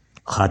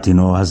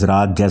खातिनो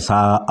हजरात, जैसा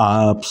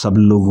आप सब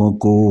लोगों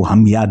को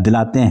हम याद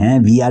दिलाते हैं,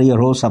 we are your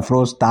host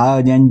Afroz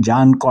Taj and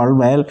John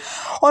Caldwell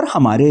और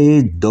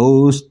हमारे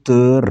दोस्त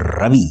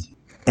रवि।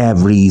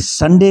 एवरी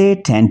संडे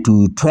 10 to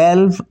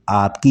 12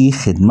 आपकी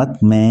खिदमत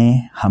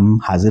में हम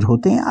हाजिर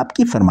होते हैं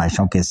आपकी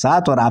फरमाइशों के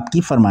साथ, और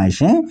आपकी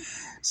फरमाइशें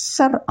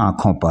सर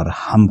आँखों पर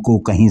हमको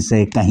कहीं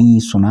से कहीं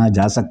सुना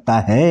जा सकता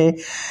है।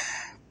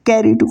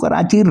 Carry to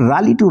Karachi,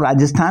 rally to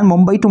Rajasthan,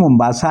 Mumbai to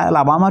Mombasa,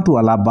 Alabama to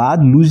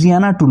Allahabad,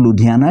 Ludhiana to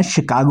Ludhiana,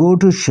 Chicago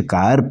to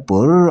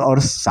Shikarpur और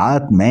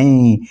साथ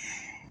में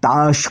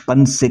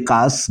ताशकंद से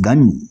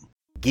कासगंज।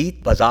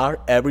 गीत बाजार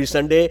every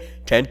Sunday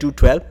 10 to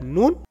 12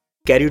 noon.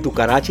 Kerry to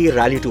Karachi,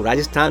 Raleigh to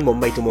Rajasthan,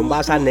 Mumbai to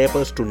Mombasa,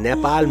 Naples to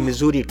Nepal,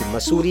 Missouri to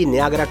Missouri,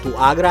 Niagara to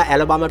Agra,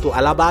 Alabama to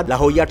Allahabad, La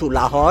Jolla to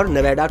Lahore,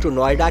 Nevada to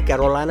Noida,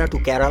 Carolina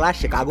to Kerala,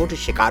 Chicago to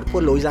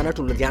Shikarpur, Louisiana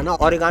to Louisiana,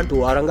 Oregon to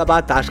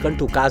Aurangabad, Tashkent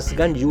to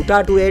Kasgan, Utah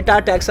to Eta,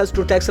 Texas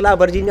to Texala,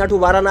 Virginia to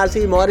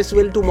Varanasi,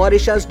 Morrisville to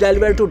Mauritius,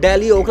 Delaware to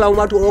Delhi,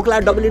 Oklahoma to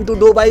Oakland, Dublin to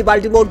Dubai,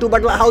 Baltimore to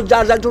Butler House,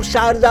 Georgia to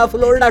Sharjah,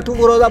 Florida to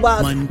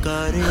Moradabad. मन का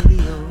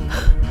radio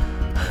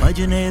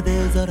बजने दे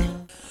जरा।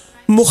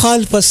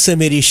 मुखालफत से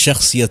मेरी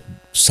शख्सियत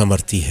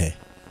समरती है,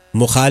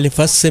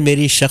 मुखालिफत से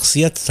मेरी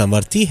शख्सियत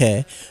समरती है,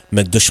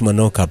 मैं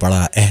दुश्मनों का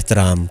बड़ा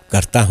एहतराम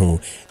करता हूँ।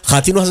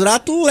 खातिनो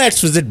हज़रात,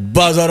 लेट्स विजिट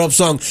बाजार ऑफ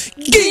सॉन्ग,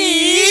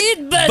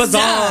 गीत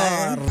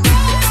बाजार।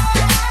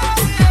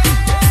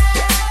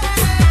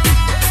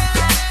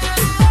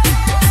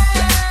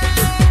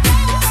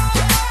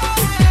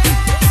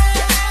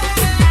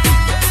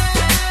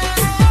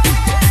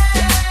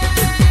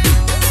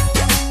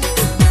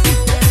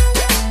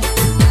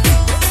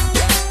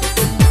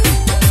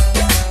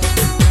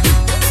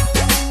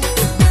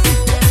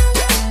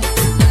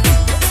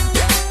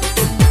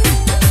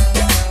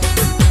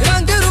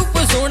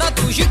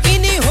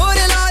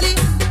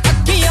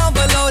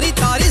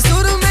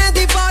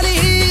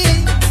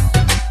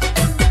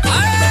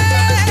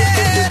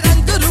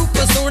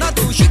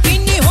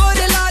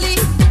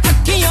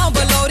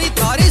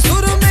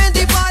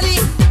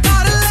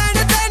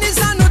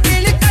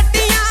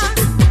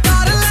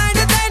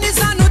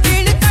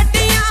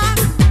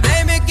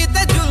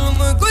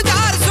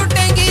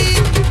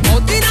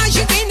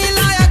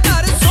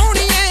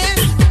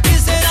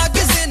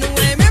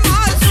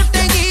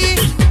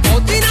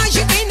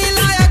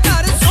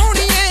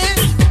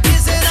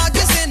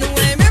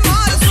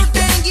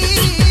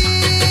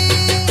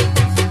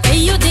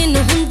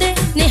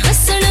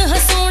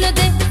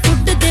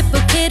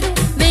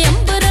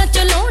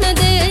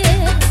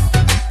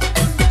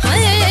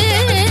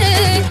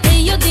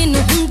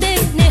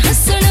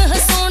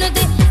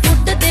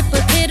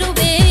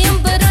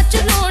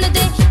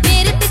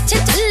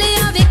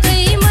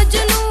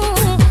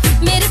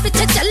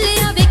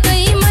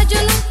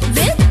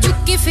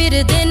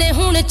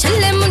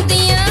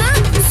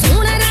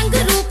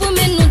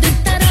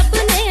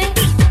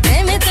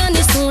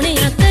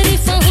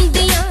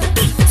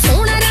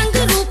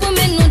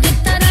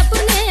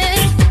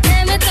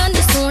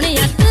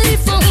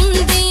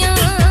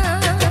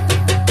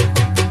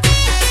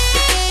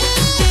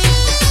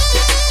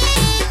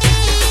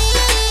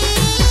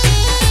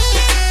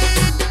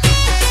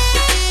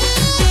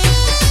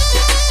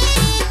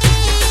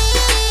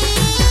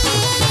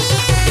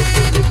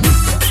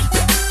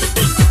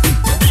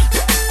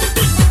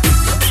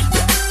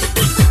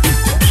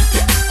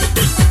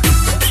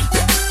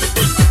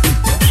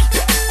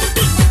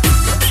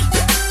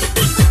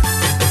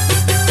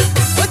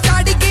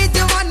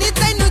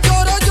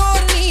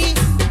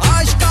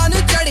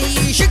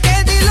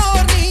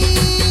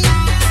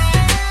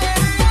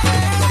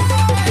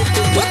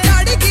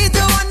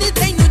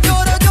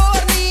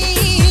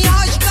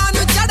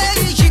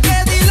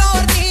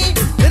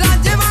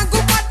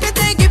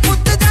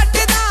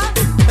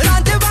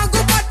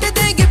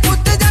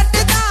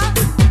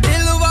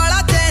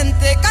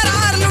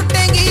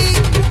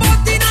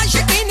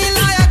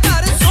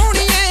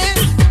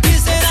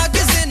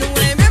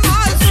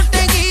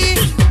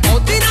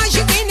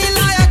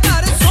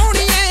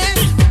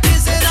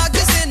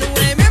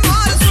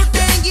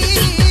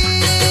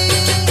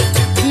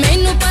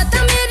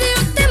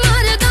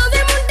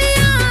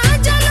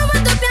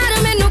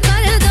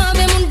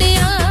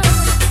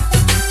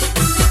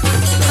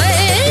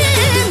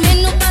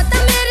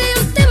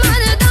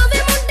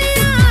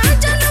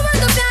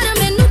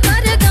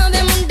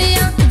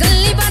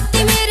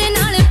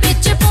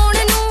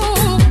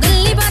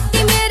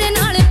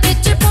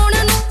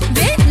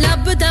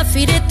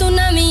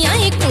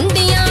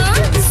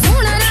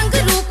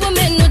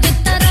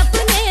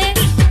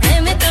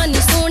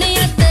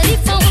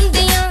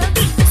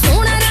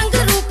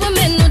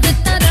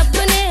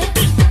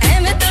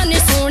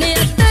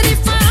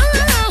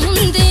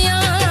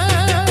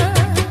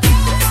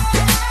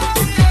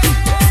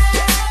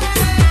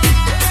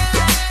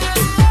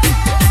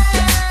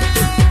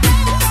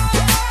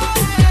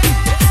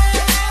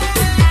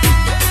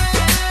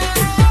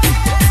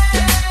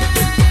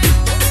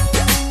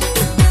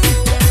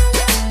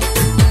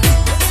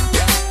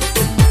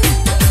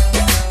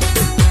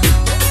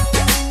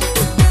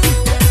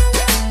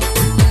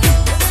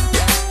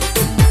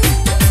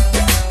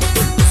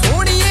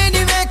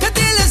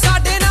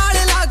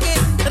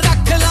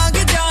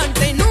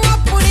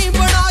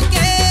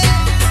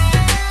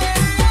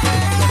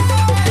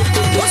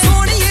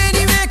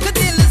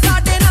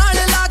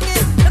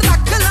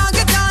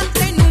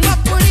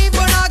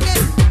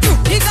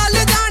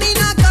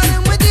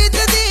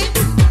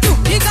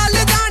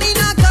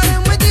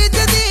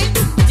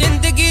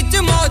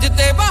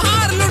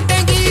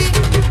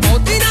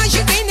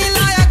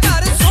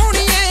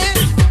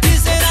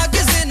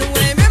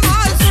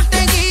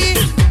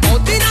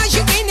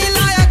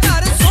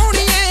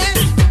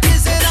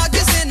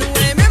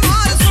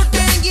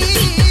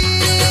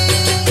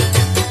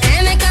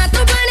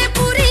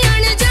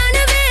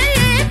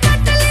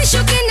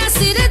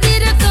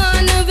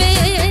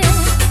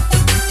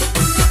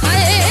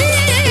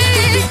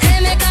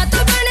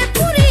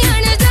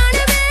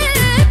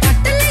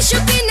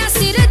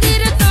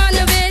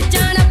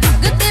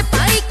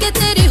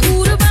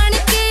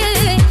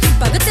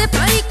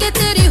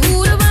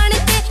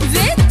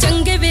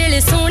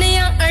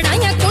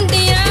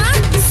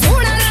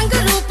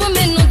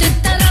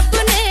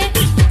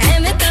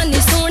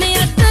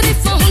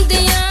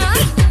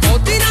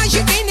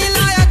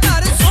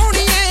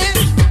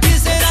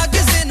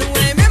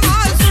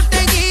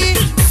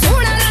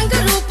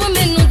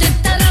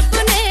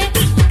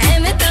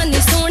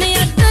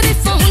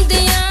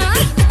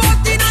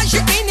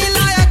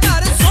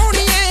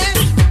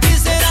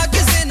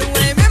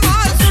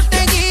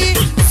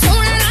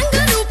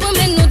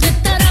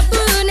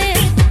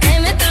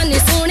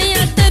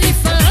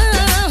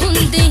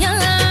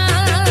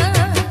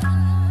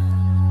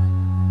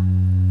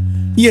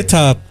 ये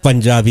था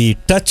पंजाबी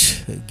टच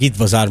गीत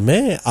बाजार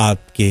में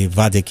आपके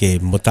वादे के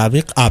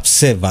मुताबिक,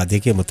 आपसे वादे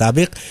के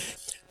मुताबिक।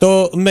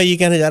 तो मैं ये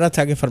कहने जा रहा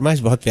था कि फरमाइश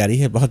बहुत प्यारी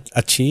है, बहुत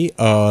अच्छी,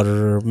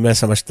 और मैं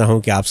समझता हूँ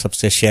कि आप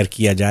सबसे शेयर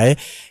किया जाए,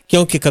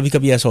 क्योंकि कभी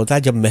कभी ऐसा होता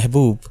है जब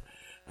महबूब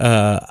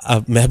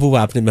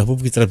आपने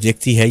महबूब की तरफ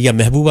देखती है, या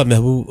महबूब अपनी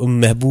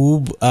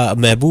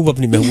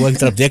महबूबा की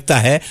तरफ देखता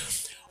है,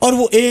 और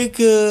वो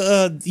एक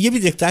ये भी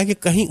देखता है कि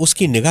कहीं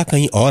उसकी निगाह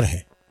कहीं और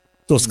है,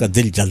 तो उसका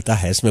दिल जलता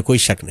है, इसमें कोई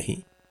शक नहीं।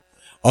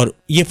 और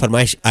ये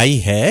फरमाइश आई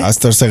है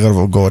खासतौर से अगर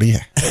वो गौरी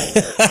है।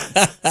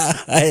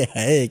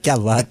 है क्या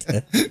बात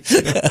है।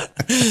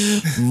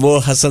 मो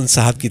हसन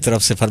साहब की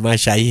तरफ से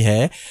फरमाइश आई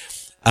है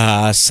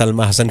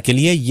सलमा हसन के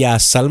लिए, या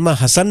सलमा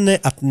हसन ने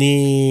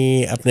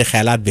अपने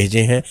ख्यालात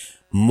भेजे हैं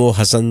मो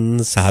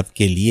हसन साहब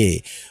के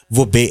लिए।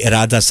 वो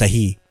बेइरादा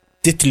सही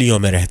तितलियों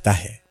में रहता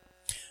है,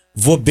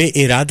 वो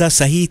बेइरादा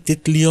सही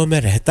तितलियों में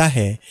रहता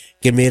है,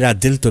 कि मेरा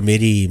दिल तो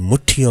मेरी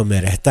मुट्ठियों में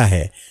रहता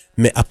है,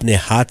 मैं अपने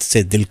हाथ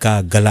से दिल का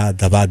गला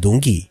दबा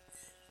दूंगी,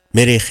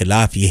 मेरे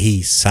खिलाफ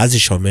यही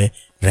साजिशों में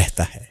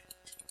रहता है।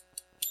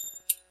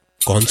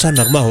 कौन सा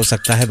नगमा हो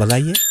सकता है भला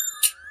ये?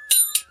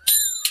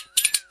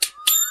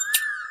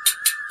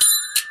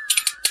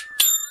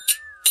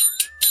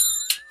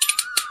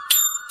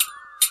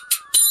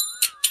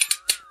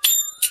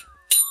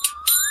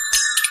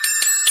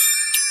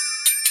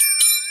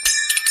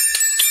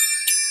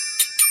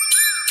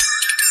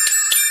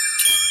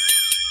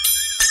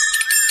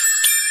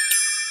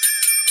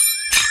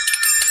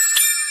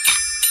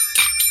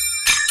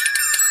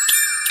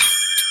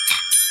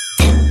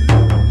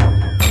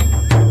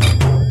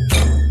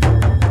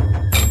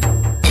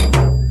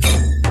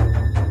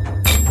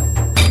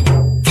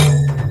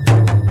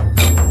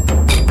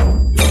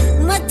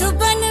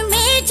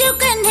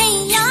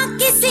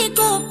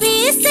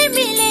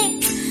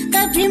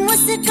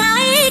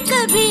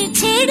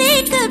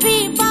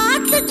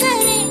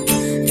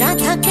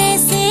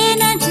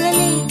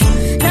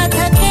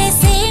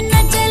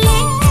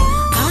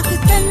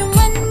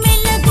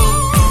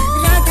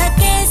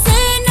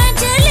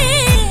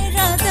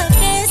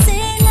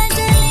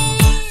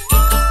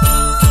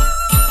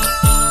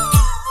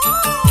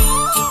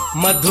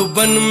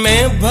 मधुबन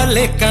में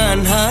भले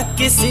कान्हा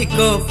किसी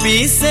को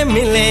पी से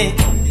मिले,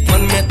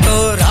 मन में तो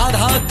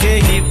राधा के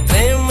ही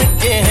प्रेम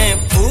के हैं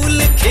फूल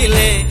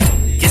खिले।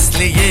 किस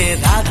लिए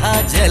राधा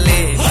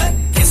जले,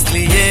 किस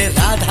लिए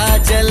राधा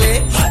जले,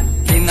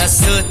 बिना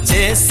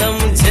सोचे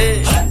समझे,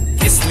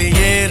 किस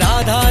लिए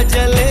राधा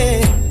जले,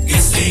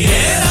 किस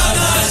लिए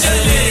राधा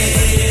जले।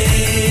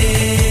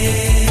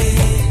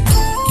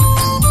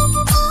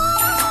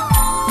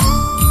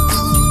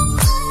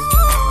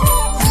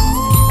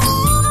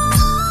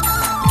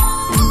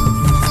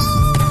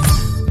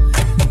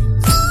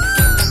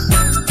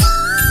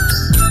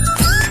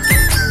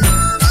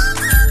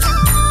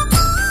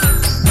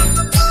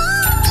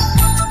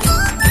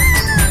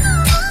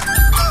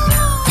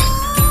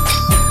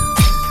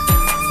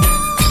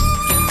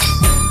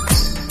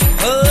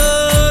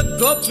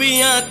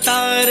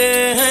 तारे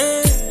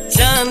हैं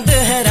चांद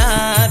है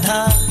राधा,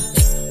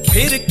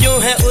 फिर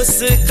क्यों है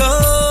उसको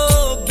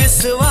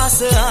विश्वास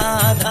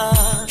आधा।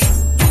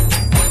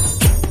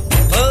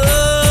 ओ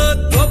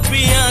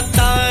गोपियां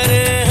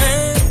तारे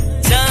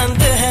हैं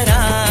चांद है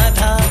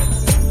राधा,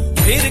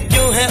 फिर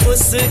क्यों है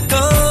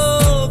उसको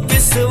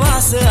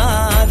विश्वास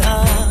आधा।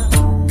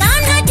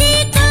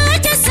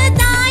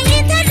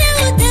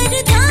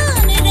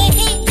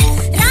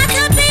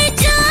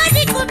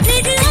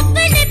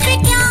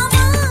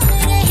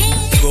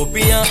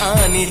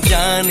 आनी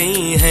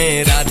जानी है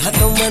राधा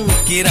तो मन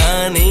की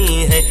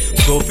रानी है,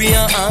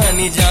 गोपियां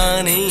आनी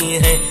जानी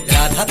है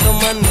राधा तो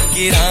मन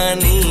की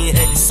रानी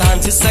है।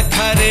 सांझ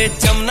सखारे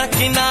जमुना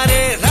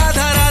किनारे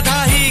राधा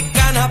राधा ही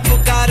कान्हा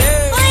पुकारे।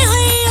 ओए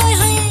होए ओए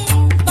होए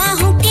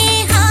बाहों के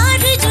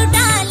हार जो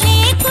डाले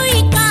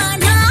कोई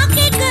कान्हा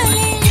के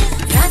गले,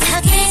 राधा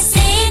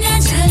कैसे न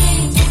जले,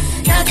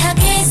 राधा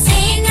कैसे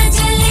न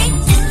जले,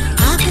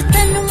 आग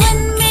तन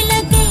मन में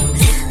लगे,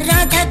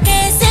 राधा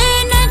कैसे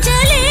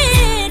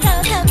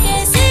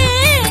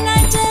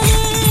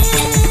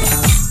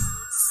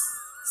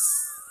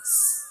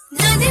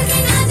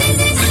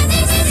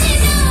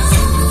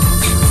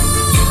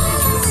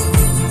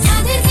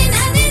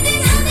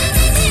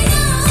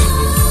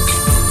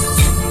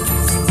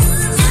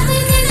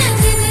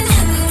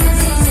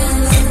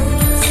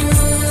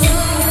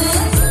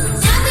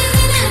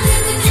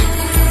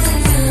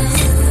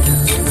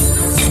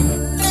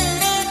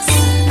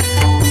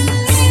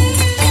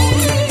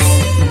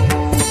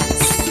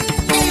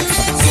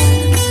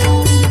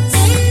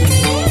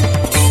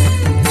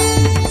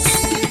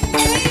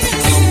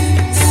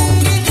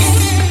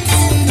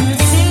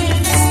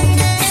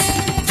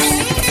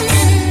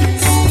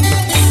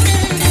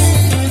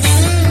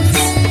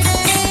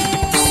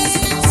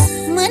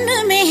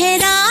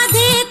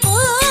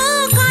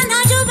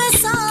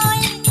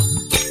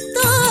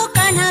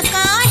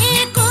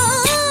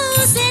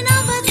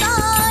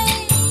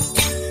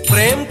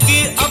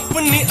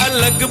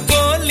अलग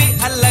बोली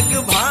अलग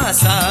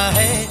भाषा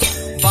है,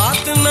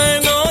 बात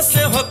नैनों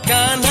से हो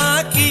कान्हा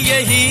की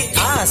यही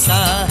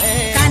आशा है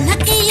कान्हा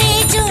के ये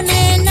जो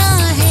नैना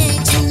है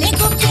जिन्हें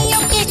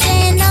गोपियों के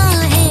चैना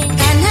है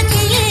कान्हा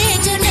के ये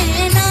जो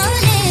नैना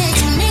है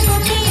जिन्हें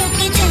गोपियों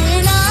के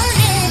चैना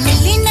है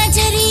मिली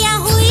नजरिया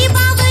हुई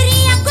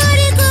बावरिया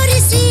गोरी गोरी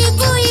सी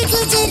कोई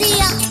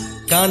गुजरिया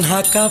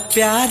कान्हा का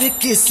प्यार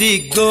किसी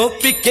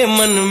गोपी के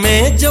मन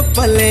में जो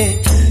पले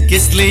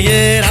किस लिए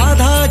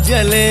राधा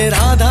जले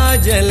राधा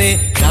जले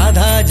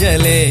राधा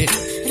जले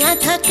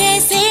राधा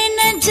कैसे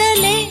न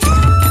जले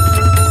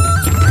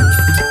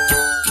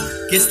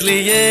किस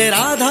लिए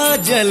राधा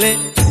जले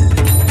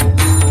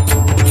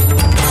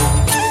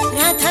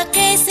राधा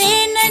कैसे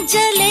न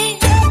जले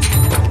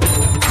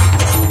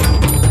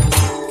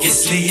किस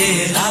लिए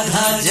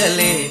राधा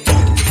जले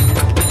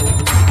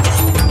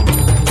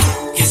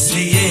किस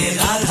लिए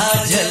राधा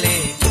जले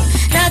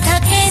राधा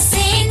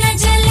कैसे न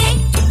जले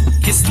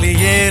किस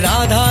लिए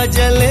राधा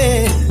जले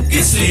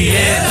किस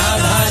लिए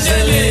राधा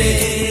जले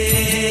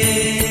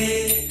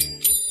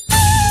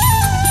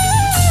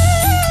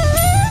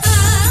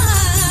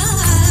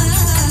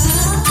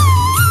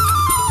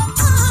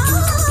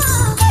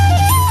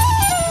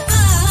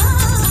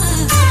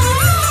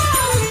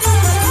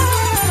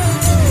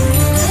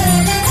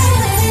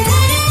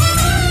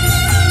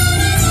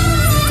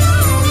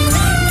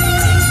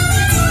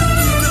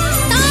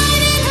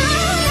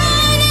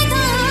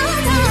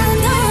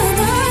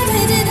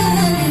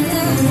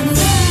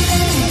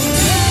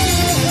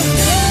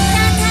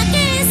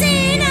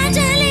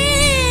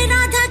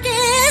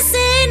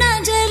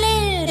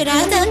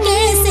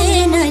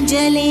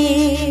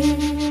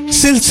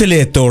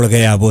सिलसिले तोड़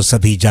गया वो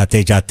सभी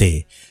जाते जाते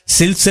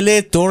सिलसिले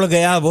तोड़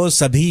गया वो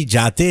सभी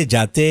जाते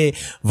जाते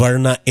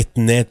वरना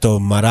इतने तो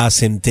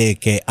मरासिम थे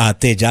के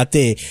आते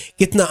जाते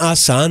कितना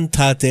आसान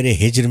था तेरे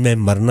हिज्र में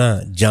मरना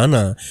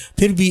जाना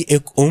फिर भी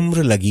एक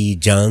उम्र लगी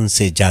जान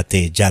से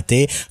जाते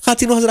जाते।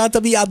 खातिन हजरात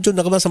अभी आप जो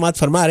नगमा समात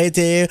फरमा रहे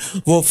थे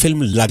वो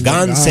फिल्म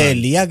लगान से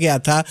लिया गया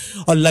था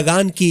और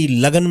लगान की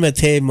लगन में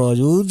थे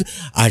मौजूद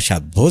आशा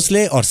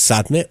भोसले और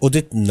साथ में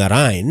उदित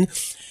नारायण।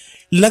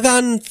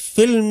 लगान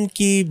फिल्म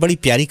की बड़ी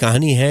प्यारी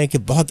कहानी है कि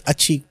बहुत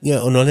अच्छी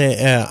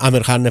उन्होंने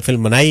आमिर खान ने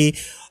फिल्म बनाई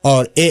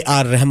और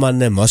AR रहमान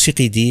ने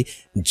मौसीकी दी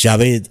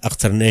जावेद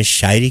अख्तर ने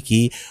शायरी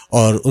की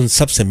और उन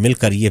सब से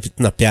मिलकर ये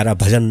इतना प्यारा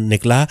भजन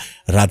निकला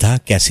राधा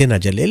कैसे ना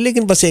जले।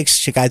 लेकिन बस एक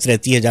शिकायत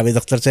रहती है जावेद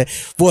अख्तर से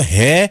वो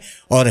है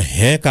और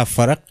है का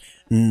फ़र्क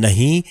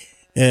नहीं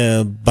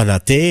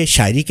बनाते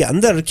शायरी के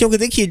अंदर क्योंकि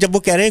देखिए जब वो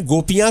कह रहे हैं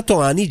गोपियां तो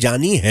आनी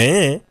जानी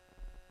हैं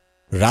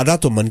राधा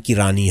तो मन की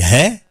रानी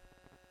है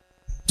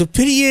तो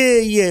फिर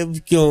ये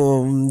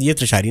क्यों ये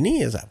तो शायरी नहीं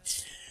है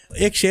साहब।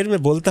 एक शेर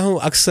में बोलता हूँ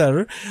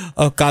अक्सर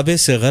काबे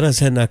से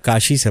गरज है ना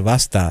काशी से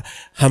वास्ता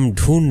हम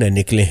ढूंढने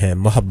निकले हैं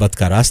मोहब्बत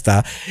का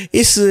रास्ता।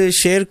 इस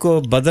शेर को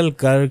बदल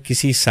कर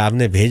किसी साहब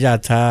ने भेजा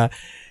था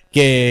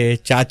कि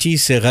चाची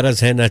से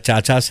गरज है ना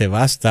चाचा से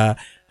वास्ता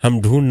हम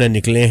ढूंढने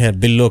निकले हैं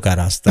बिल्लो का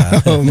रास्ता।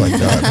 oh my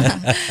God.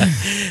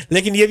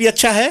 लेकिन ये भी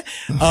अच्छा है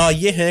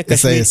ये है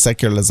इसे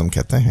सेक्युलरिज्म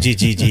कहते हैं। जी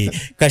जी जी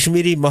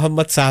कश्मीरी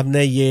मोहम्मद साहब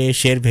ने ये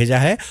शेर भेजा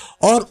है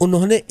और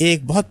उन्होंने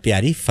एक बहुत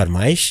प्यारी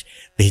फरमाइश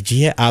भेजी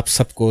है आप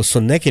सबको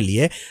सुनने के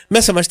लिए।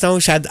 मैं समझता हूँ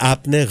शायद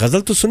आपने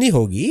गज़ल तो सुनी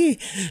होगी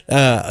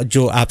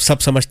जो आप सब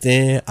समझते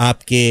हैं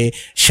आपके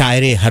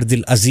शायर हर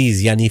दिल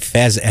अजीज़ यानी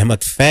फैज़ अहमद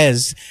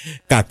फैज़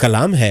का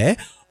कलाम है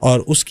और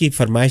उसकी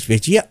फरमाइश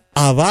भेजी है।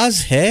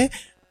 आवाज़ है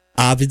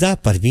आबिदा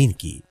परवीन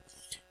की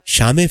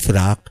शामे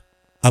फराक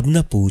अब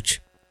न पूछ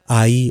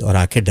आई और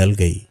आके डल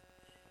गई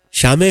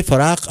शामे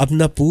फराक अब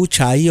न पूछ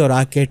आई और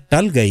आके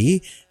टल गई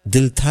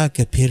दिल था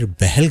कि फिर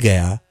बहल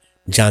गया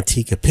जां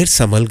थी कि फिर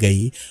संभल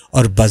गई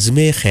और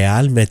बज़्मे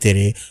ख्याल में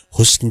तेरे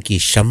हुस्न की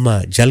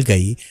शम्मा जल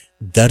गई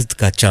दर्द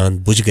का चांद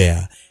बुझ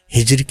गया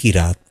हिज्र की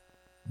रात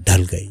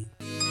ढल गई।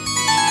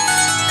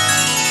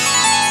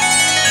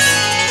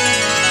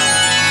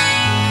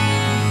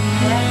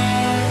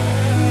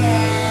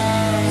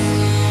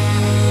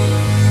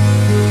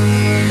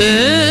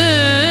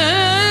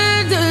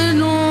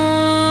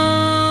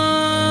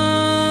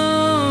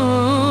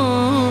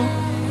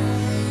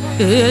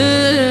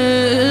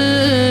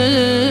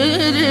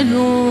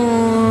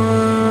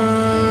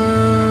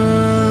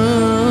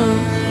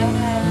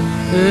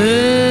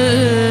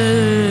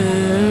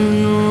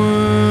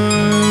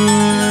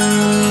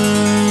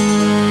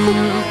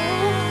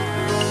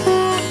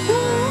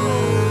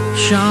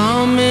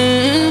 शाम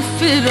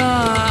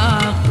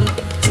फिराक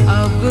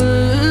अब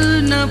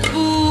न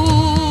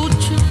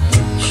पूछ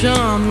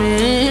शाम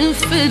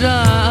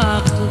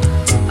फिराक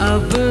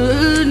अब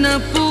न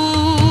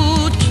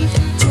पूछ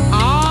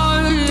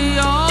आई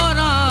और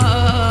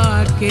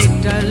आके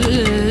टल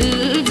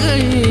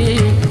गई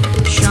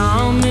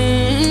शाम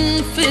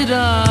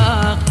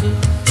फिराक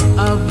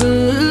अब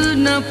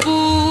न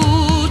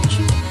पूछ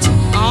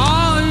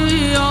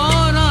आई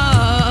और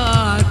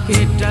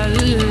आके टल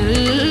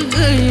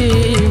गई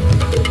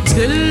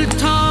दिल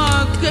था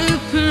कि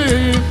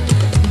फिर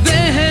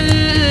बहल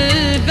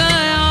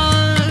गया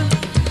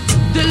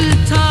दिल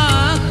था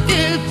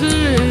कि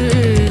फिर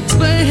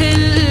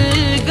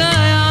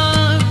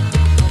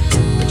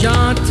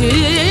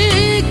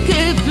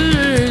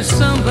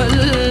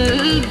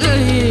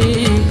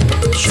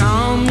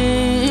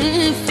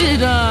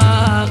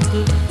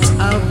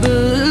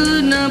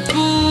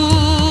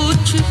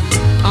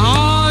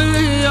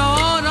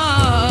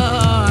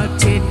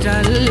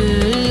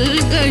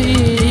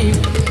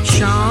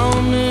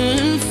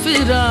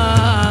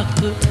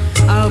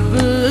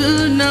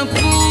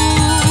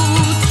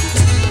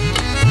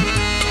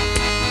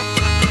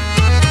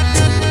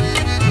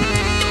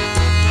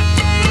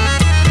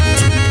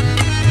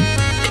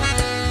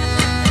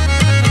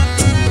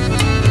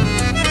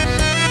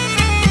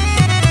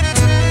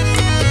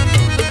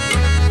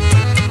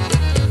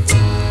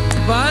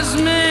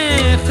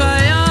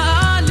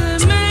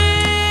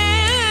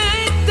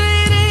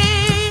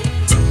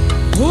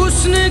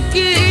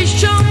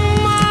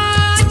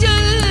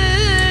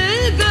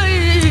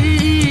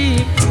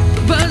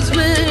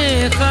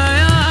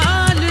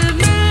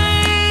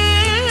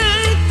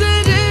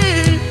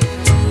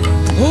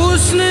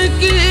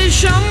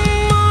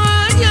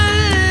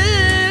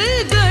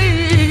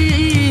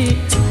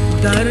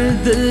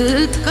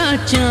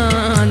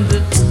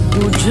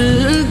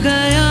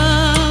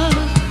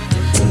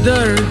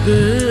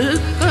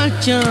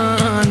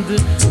चांद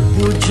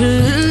बुझ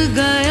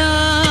गया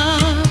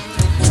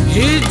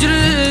हिज्र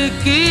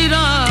की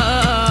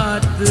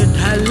रात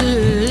ढल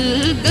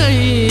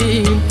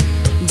गई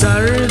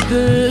दर्द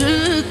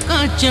का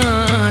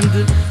चांद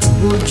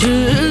बुझ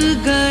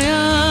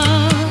गया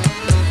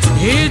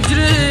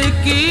हिज्र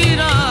की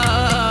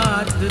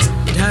रात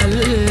ढल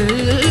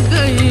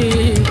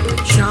गई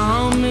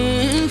शाम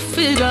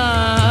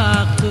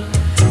फिराक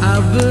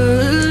अब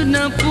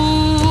न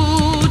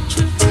पूछ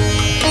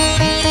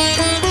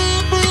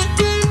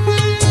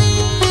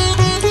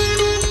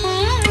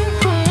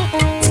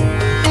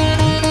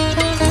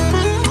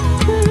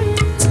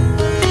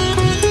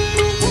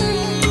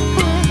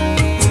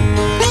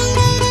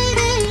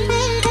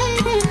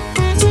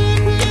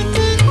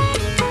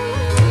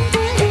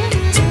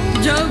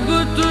जब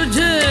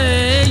तुझे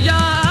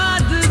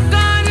याद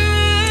कर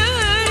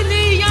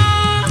लिया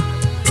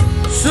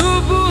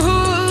सुबह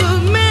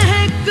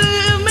महक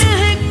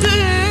महक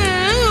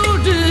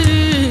उठी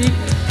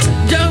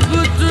जब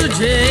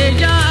तुझे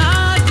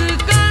याद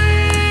कर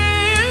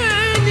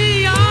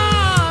लिया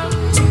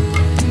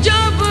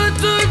जब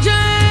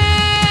तुझे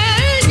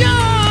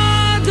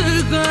याद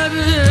कर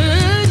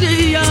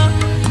लिया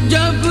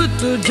जब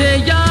तुझे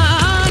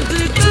याद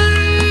कर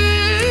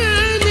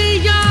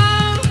लिया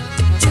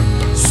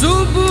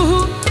सुबह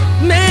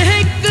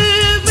महक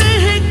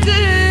महक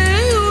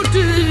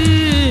उठी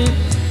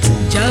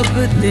जब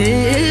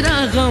तेरा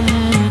गम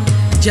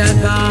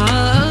जगा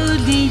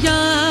लिया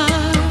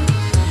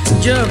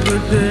जब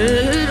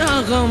तेरा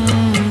गम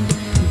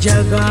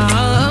जगा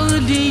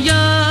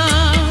लिया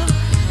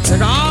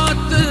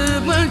रात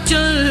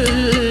मचल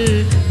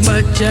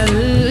मचल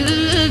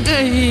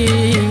गई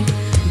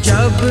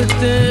जब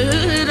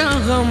तेरा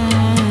गम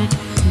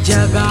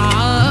जगा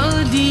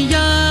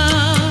लिया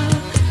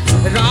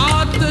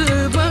रात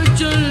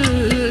मचल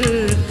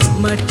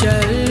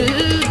मचल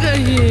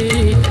गई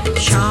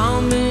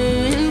शाम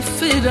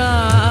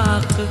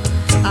फिराक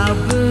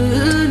अब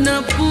न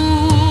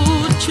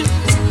पूछ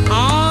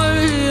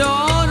आए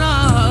और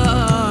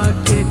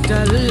आके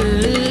टल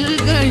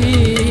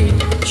गई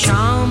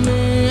शाम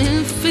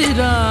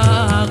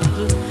फिराक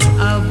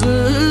अब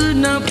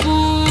न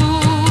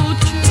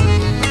पूछ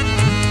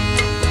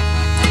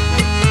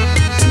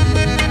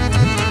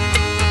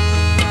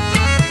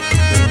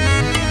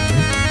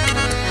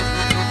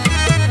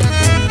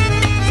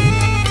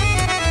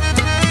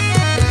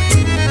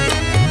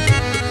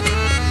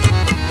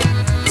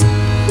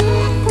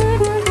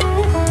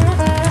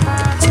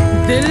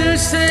दिल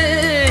से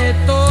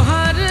तो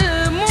हर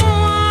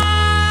मुआमला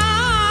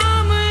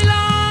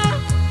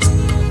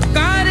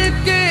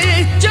करके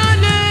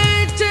चले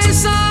थे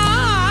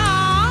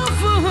साफ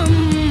हम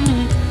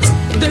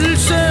दिल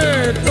से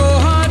तो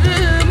हर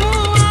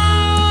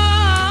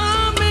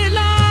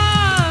मुआमला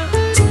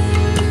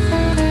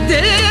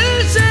दिल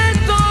से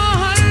तो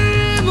हर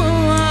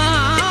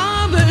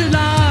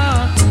मुआमला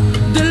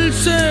दिल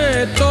से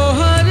तो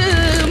हर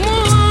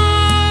मुआमला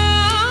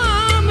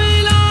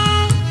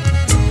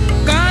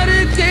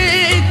करके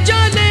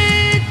चले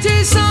थे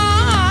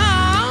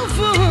साफ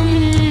हम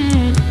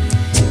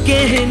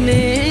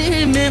कहने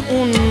में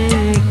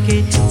उनके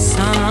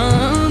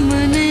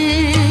सामने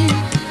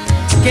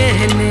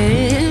कहने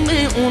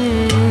में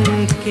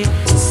उनके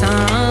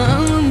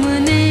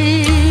सामने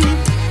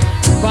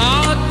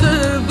बात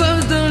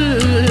बदल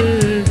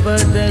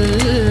बदल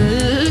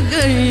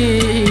गई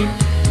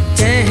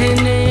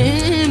कहने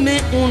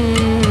में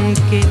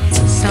उनके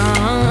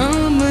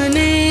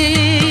सामने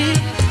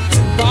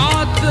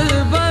बात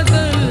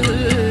बदल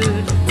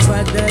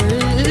बदल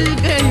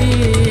गई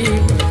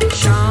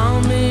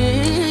शाम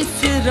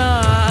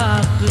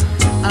फिराक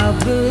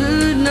अब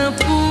न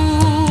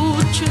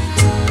पूछ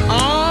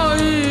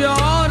आई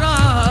और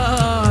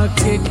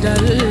आके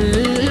डल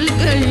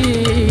गई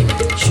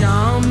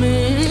शाम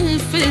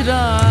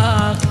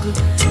फिराक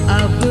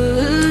अब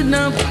न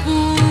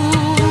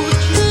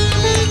पूछ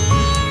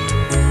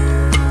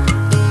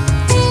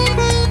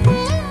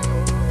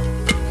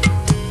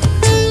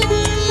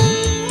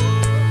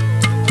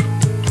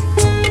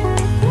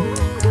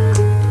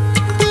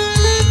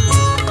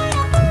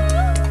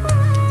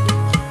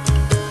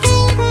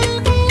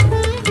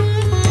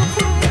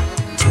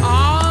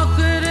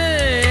आखिरी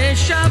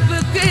शब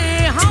के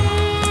हम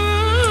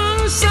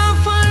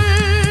सफर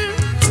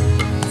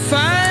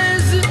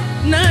फैज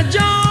न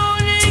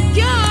जाने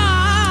क्या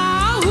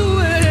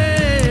हुए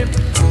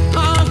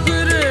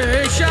आखिरी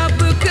शब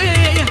के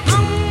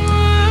हम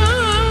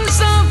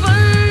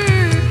सफर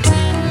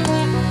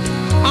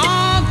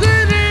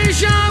आखिरी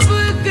शब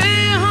के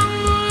हम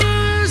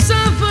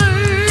सफर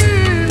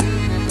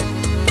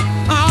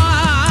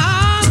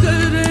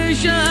आखिरी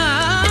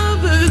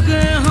शब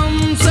के हम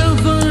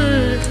सफर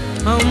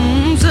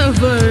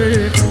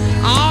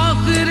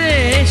आखिरी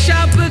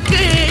शब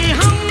के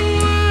हम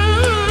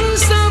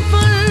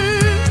सफर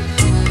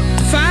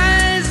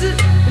फैज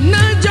न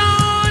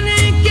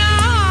जाने क्या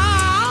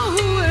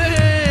हुए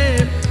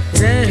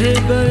रह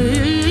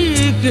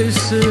गई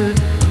किस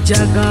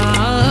जगह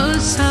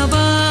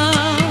सवा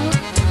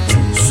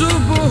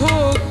सुबह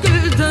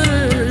किधर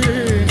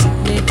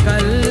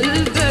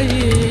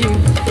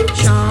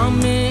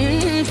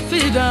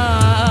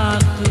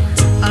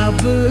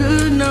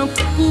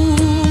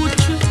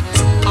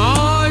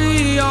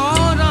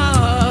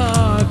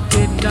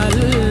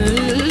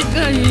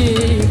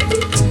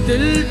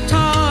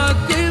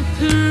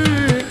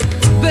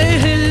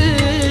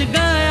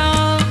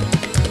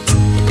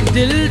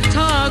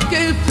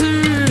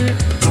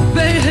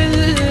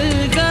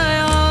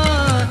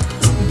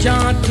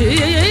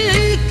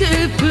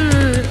के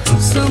फिर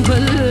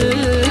संभल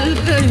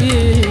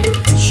गई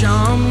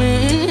शाम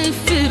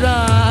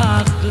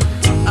फिराक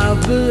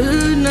अब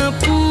न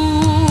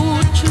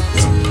पूछ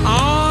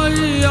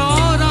आई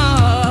और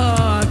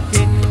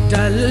आके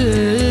टल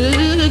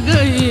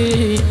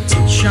गई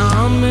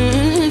शाम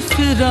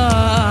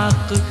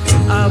फिराक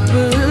अब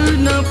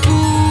न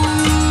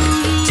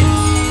पूछ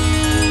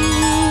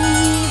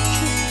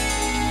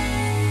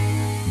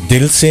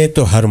दिल से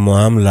तो हर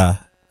मामला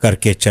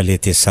करके चले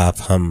थे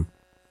साफ हम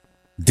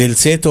दिल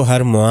से तो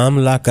हर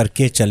मामला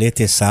करके चले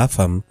थे साफ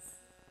हम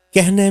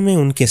कहने में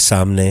उनके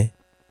सामने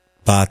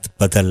बात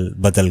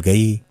बदल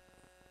गई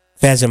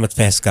फैज़ अहमद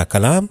फैज़ का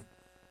कलाम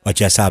और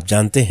जैसा आप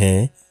जानते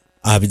हैं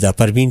आबिदा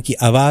परवीन की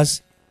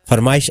आवाज़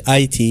फरमाइश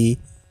आई थी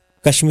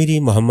कश्मीरी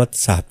मोहम्मद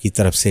साहब की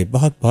तरफ से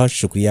बहुत बहुत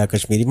शुक्रिया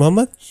कश्मीरी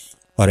मोहम्मद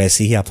और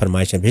ऐसे ही आप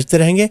फरमाइशें भेजते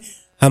रहेंगे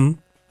हम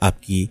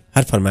आपकी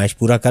हर फरमाइश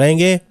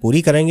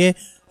पूरी करेंगे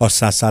और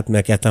साथ साथ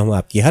मैं कहता हूं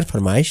आपकी हर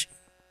फरमाइश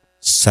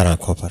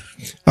सराखों पर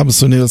अब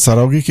सुनील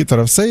सरोगी की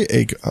तरफ से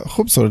एक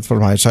खूबसूरत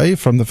फरमाइश आई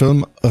from the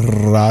film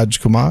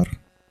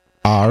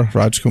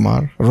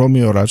Rajkumar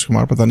Romeo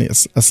राजकुमार पता नहीं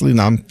असली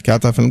नाम क्या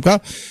था फिल्म का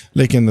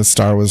लेकिन the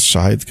star was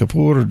Shahid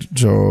Kapoor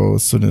जो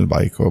सुनील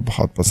भाई को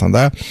बहुत पसंद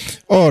आया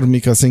और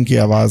मीका सिंह की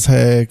आवाज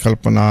है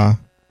कल्पना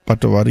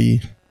पटवारी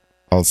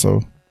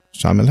आल्सो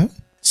शामिल है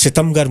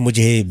सितमगर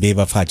मुझे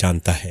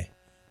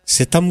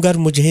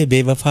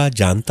बेवफा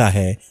जानता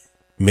है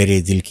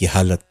मेरे दिल की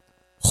हालत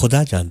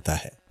खुदा जानता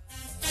है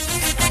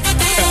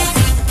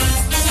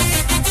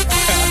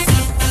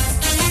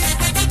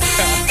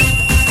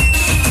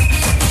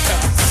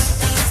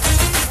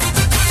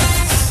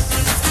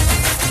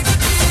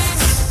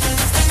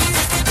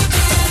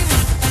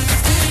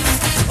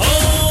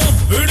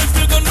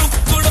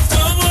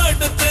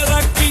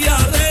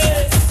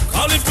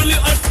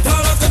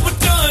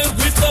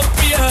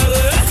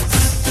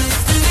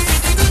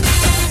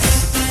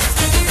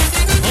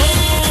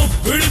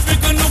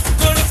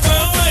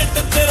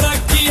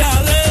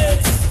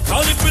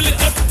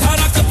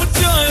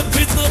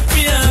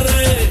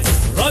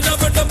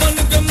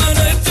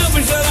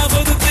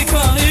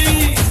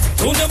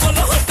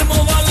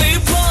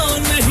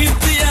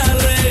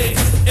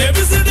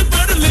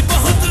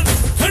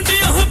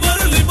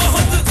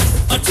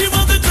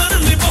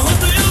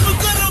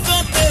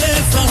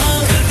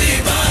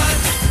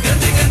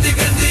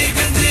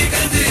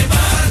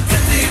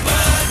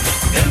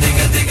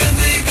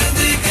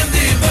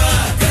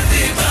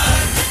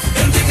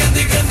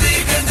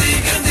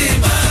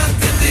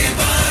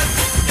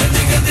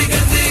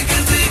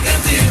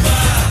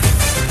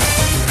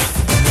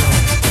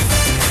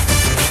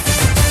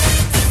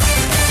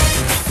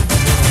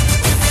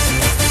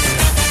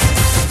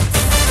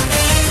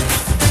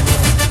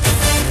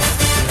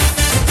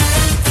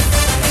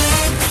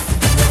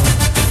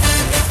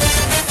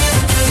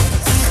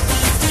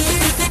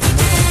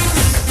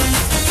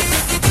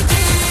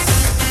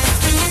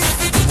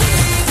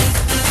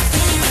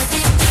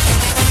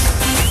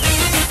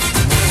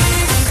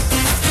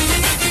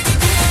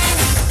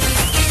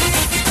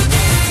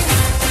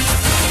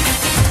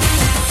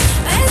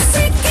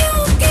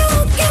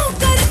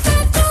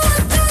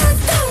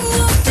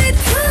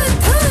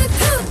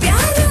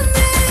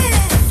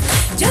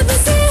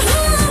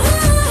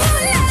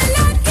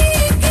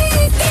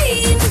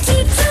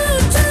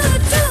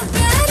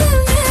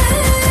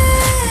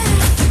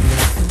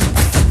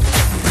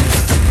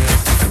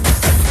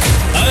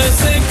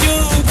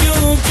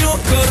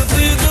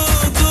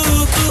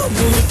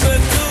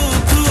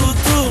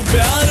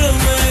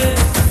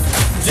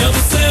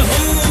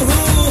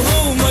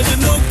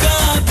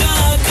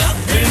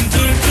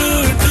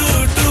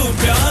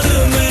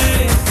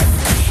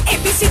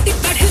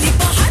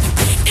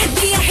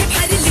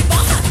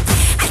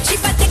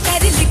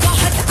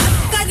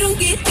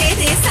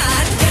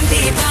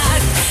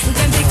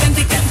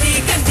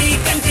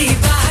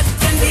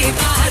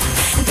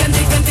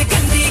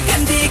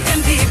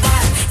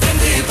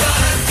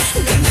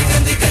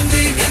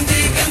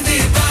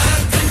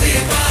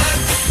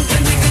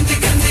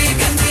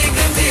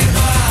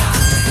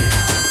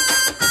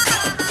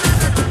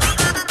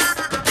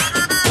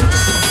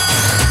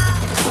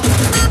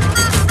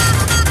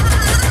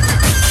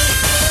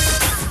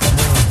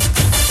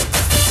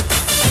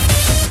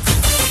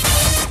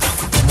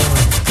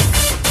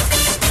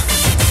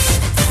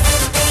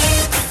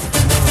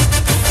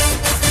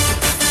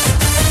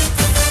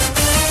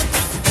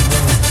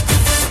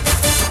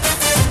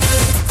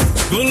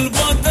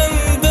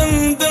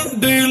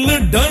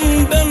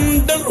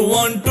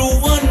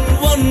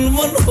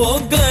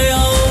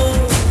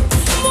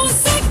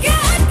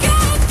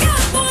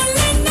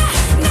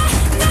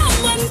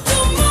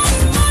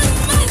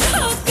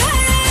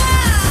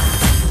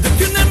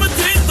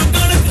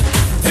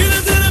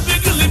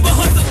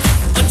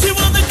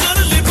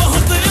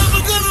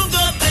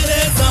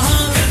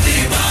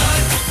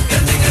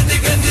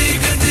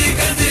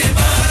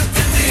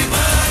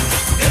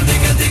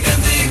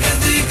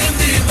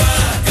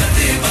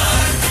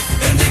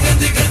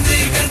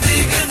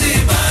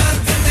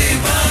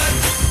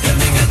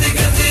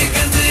गंदी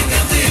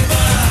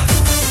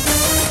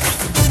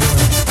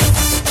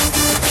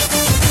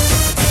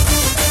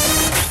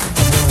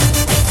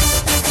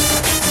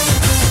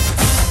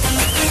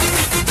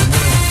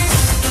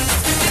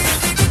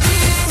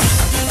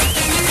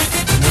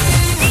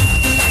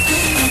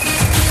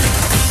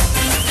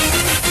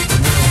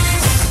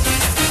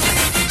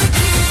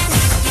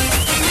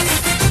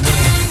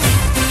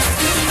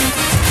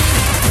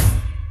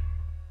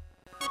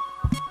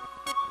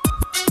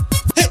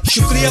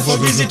शुक्रिया for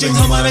visiting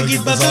हमारा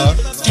गीत बाजार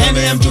 10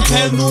 AM to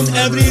 12 noon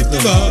every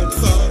इत्तेवार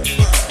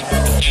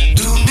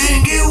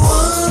ढूंढेंगे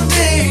one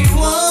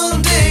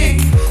day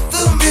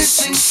the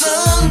missing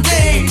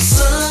Sunday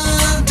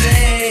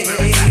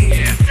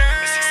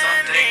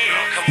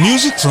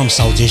Music from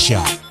South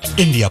Asia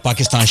India,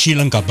 Pakistan, Sri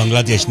Lanka,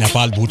 Bangladesh,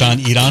 Nepal,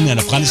 Bhutan, Iran and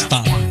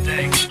Afghanistan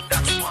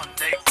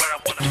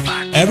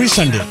Every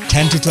Sunday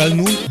 10 to 12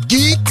 noon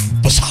Geet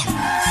Bazaar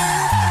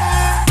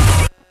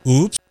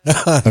Oops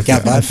क्या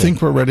बात है? I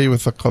think we're ready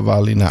with the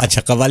qawwali now.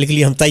 अच्छा कव्वाली के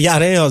लिए हम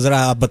तैयार हैं और जरा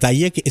आप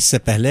बताइए कि इससे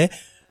पहले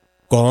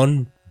कौन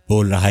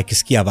बोल रहा है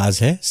किसकी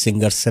आवाज है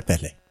सिंगर से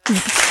पहले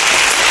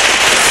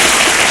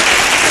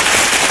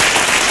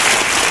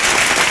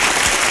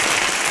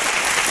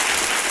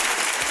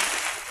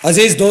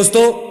अजीज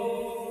दोस्तों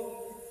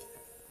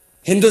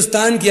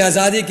हिंदुस्तान की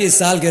आजादी की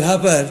सालगिरह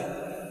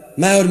पर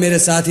मैं और मेरे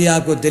साथी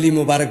आपको दिली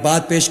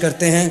मुबारकबाद पेश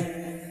करते हैं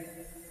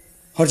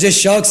और जिस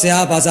शौक से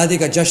आप आजादी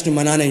का जश्न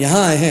मनाने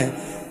यहां आए हैं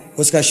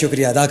उसका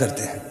शुक्रिया अदा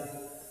करते हैं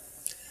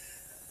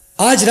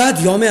आज रात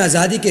यौम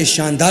आजादी के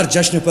शानदार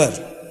जश्न पर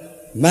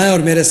मैं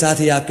और मेरे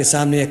साथी आपके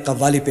सामने एक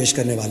कव्वाली पेश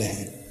करने वाले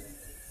हैं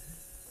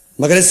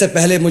मगर इससे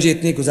पहले मुझे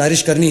इतनी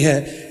गुजारिश करनी है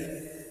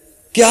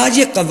कि आज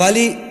ये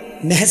कव्वाली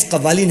महज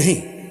कव्वाली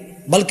नहीं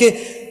बल्कि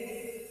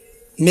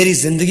मेरी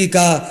जिंदगी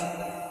का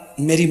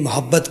मेरी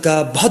मोहब्बत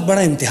का बहुत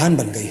बड़ा इम्तिहान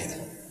बन गई है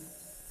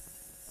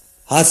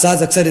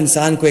हादसात अक्सर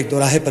इंसान को एक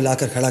दोराहे पर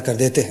लाकर खड़ा कर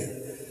देते हैं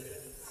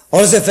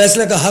और उसे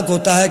फैसले का हक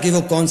होता है कि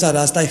वो कौन सा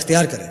रास्ता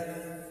इख्तियार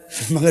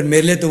करे मगर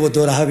मेरे लिए तो वो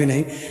दोराहा भी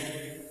नहीं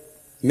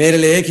मेरे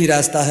लिए एक ही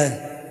रास्ता है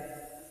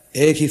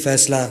एक ही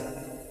फैसला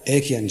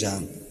एक ही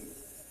अंजाम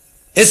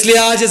इसलिए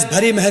आज इस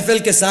भरी महफिल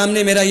के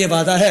सामने मेरा ये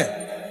वादा है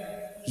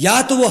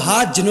या तो वो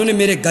हाथ जिन्होंने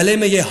मेरे गले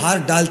में ये हार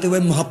डालते हुए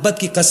मोहब्बत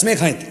की कस्में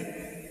खाई थी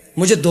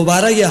मुझे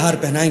दोबारा ये हार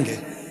पहनाएंगे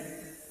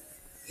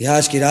या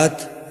आज की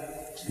रात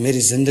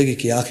मेरी जिंदगी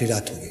की आखिरी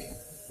रात होगी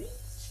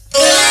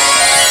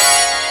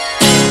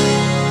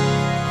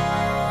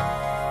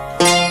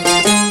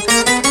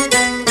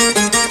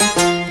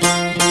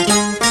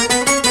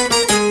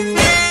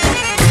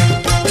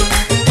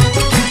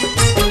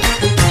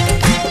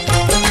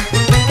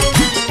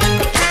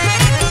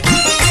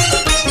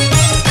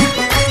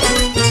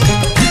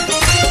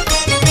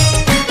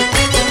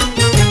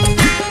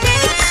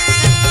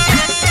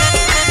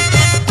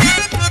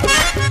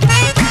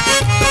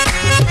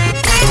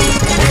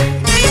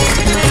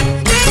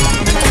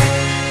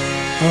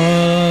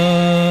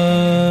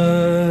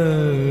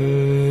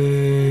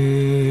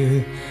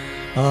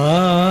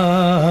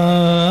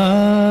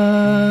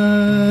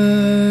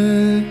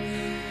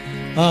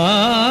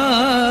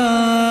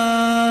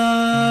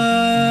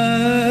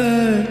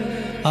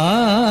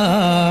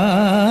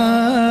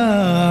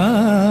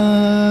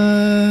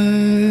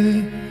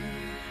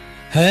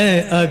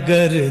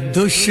अगर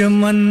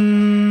दुश्मन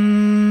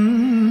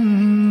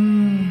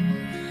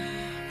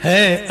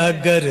है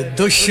अगर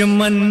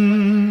दुश्मन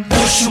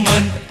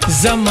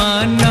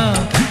जमाना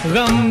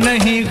गम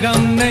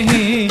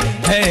नहीं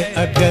है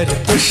अगर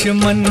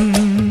दुश्मन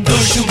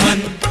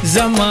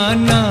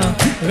जमाना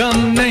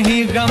गम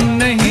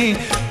नहीं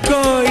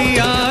कोई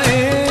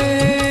आए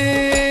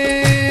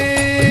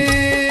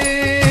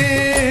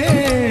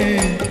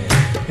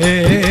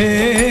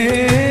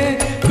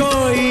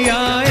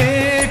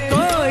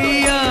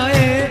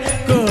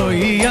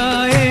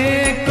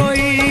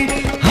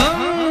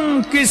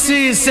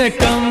से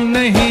कम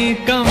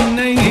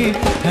नहीं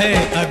है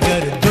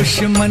अगर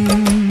दुश्मन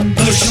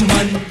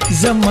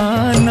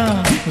जमाना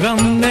गम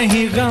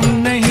नहीं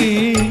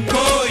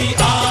कोई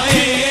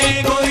आए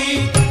कोई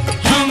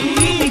हम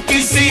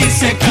किसी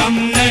से कम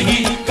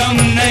नहीं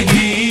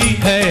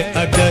है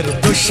अगर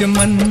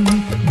दुश्मन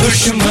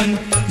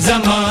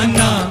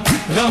जमाना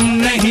गम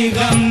नहीं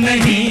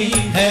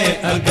है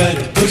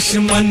अगर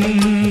दुश्मन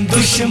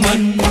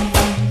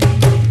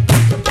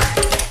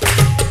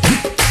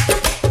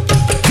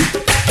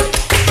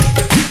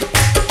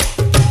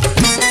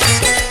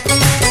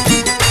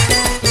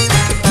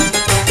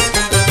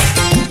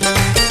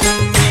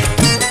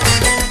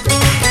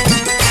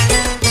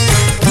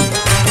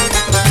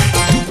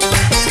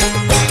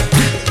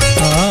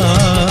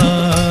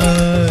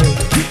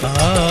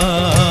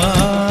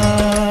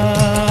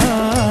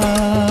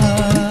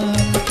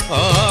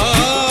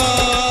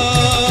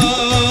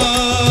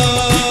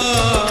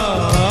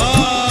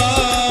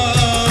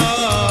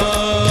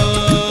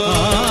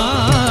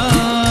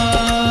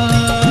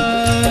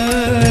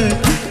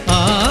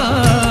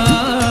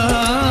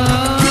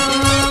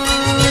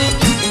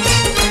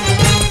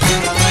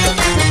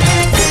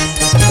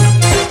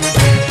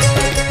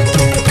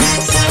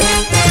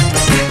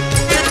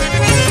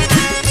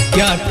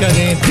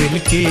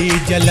की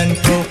जलन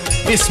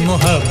को इस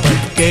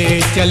मोहब्बत के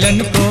चलन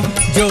को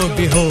जो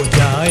भी हो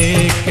जाए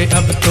कि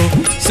अब तो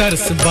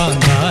सरस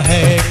बांधा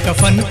है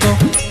कफन को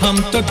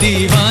हम तो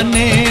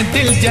दीवाने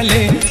दिल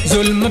जले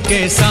जुल्म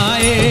के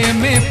साए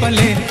में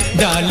पले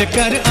डाल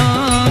कर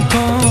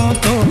आँखों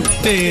को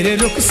तेरे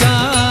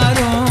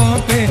रुखसारों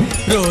पे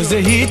रोज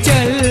ही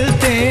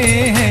चलते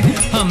हैं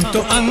हम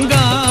तो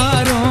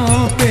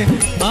अंगारों पे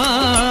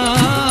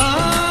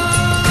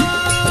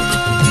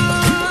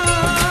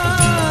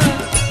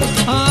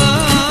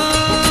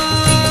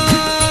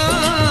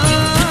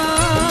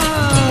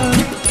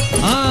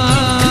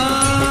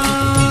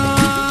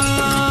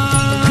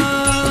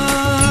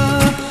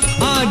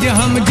आज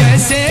हम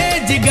जैसे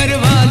जिगर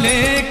वाले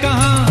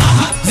कहाँ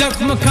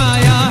जख्म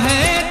खाया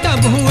है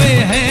तब हुए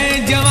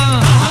हैं जवां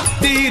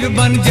तीर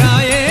बन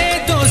जाए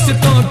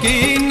दोस्तों की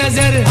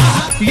नजर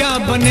या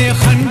बने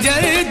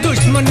खंजर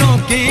दुश्मनों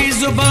की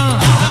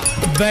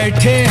जुबान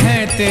बैठे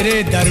हैं तेरे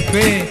दर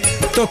पे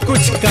तो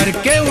कुछ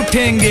करके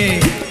उठेंगे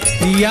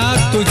या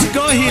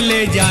तुझको ही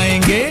ले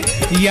जाएंगे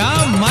या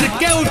मर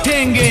के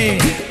उठेंगे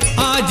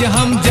आज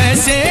हम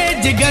जैसे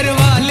जिगर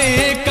वाले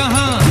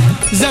कहाँ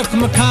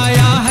जख्म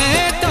खाया है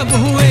तब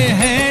हुए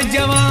हैं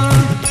जवान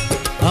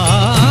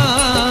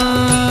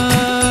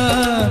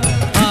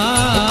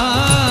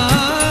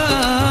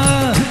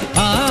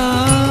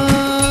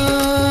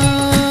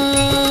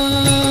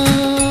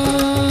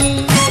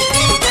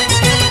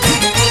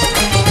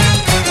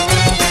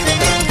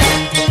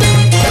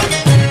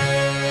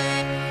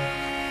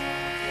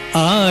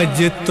आज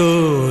तो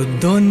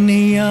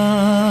दुनिया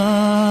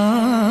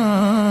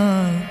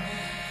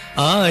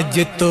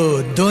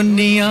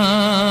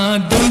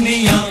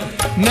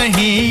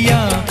नहीं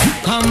या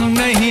हम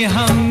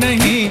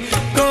नहीं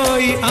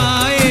कोई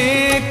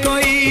आए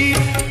कोई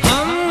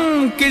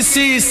हम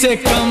किसी से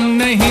कम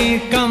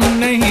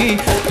नहीं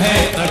है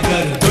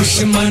अगर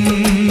दुश्मन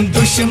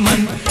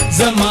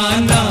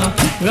ज़माना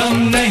गम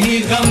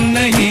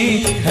नहीं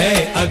है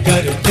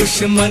अगर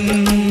दुश्मन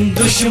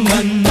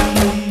दुश्मन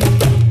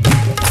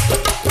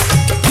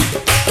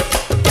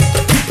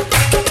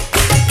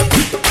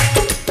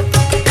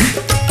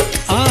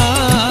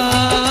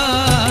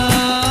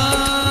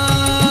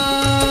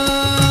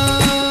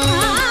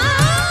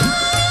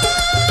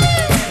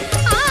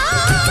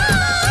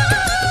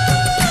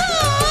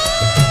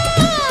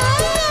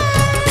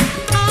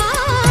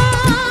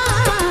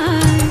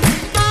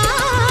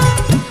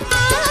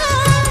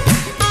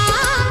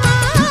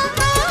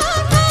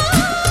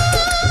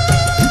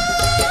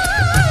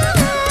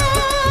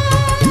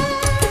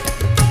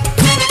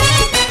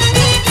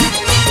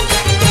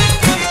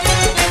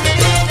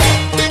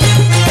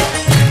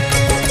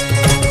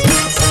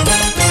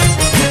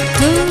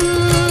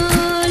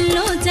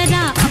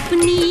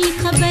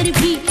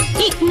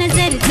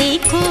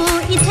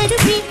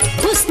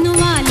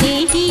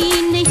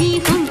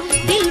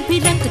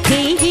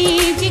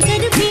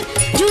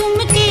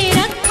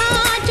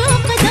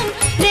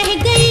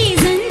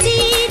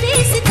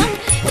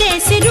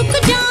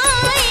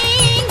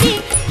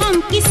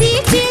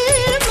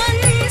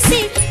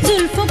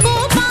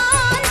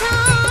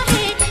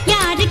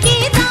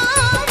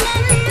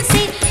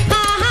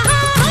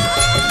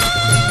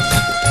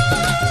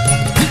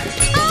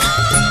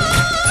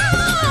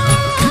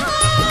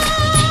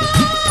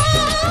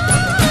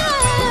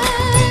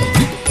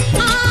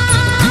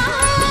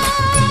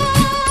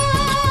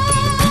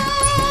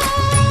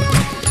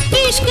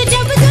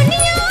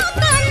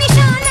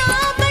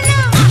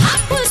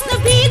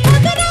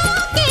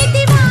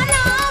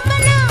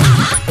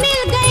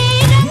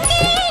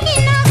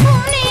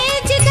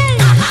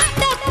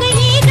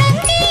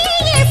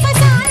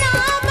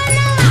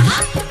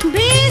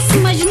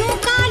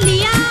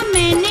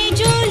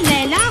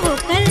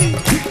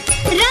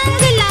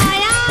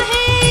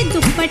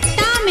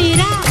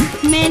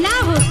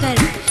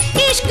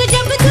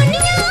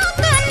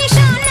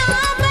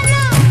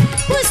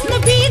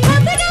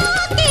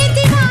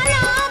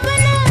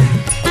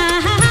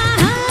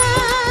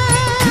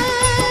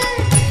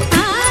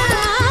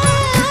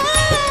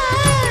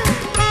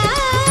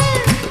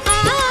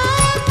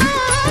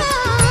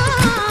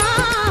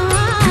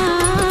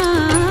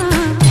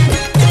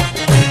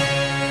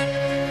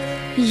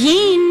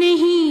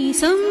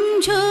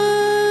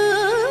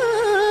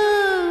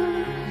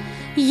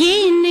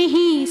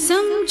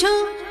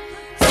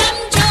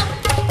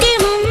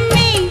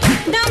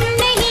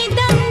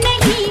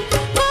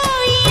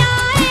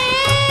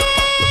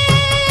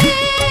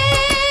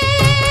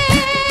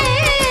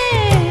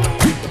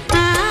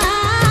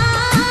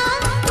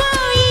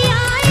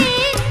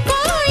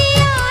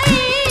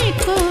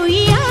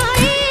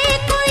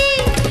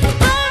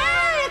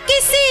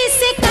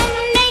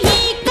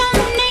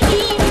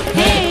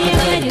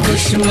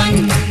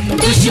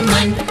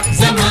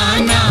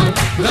जमाना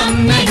गम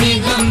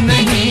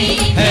नहीं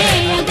है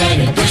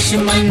अगर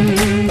दुश्मन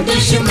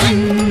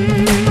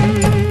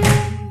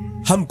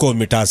हमको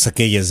मिटा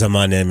सके ये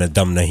जमाने में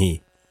दम नहीं,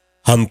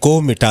 हमको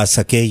मिटा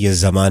सके ये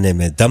जमाने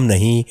में दम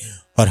नहीं,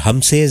 और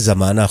हमसे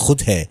जमाना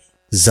खुद है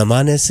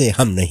जमाने से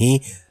हम नहीं।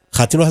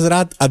 खातिन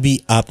हजरात,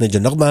 अभी आपने जो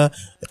नगमा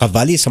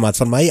कव्वाली समात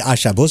फरमाई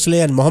आशा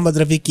भोसले और मोहम्मद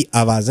रफ़ी की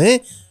आवाज़ें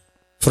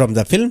फ्रॉम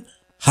द फिल्म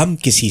हम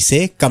किसी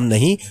से कम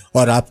नहीं,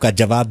 और आपका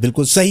जवाब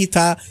बिल्कुल सही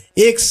था।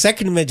 1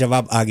 सेकंड में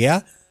जवाब आ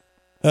गया।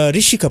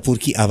 ऋषि कपूर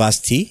की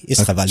आवाज थी इस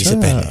कव्वाली से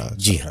पहले।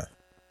 जी हाँ।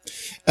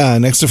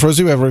 Next of course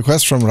we have a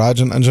request from Raj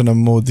and Anjana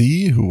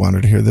Modi who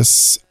wanted to hear this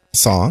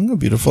song, a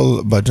beautiful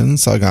bhajan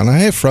सा गाना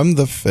है from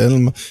the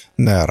film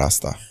नया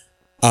रास्ता।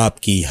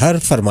 आपकी हर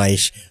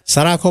फरमाइश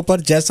सराखों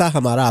पर जैसा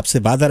हमारा आपसे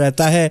वादा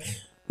रहता है,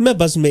 मैं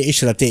बज़्म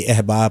इशरते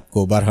अहबाब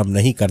को बरहम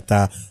नहीं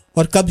करता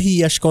और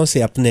कभी अश्कों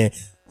से अपने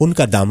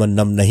उनका दामन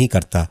नम नहीं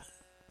करता।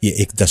 ये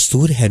एक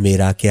दस्तूर है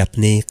मेरा कि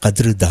अपने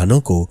कद्रदानों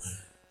को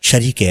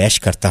शरीक ऐश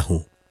करता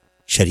हूँ,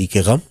 शरीक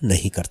गम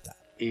नहीं करता।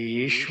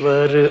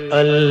 ईश्वर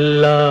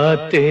अल्लाह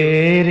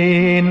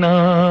तेरे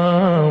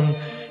नाम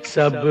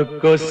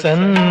सबको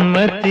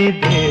सन्मति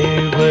दे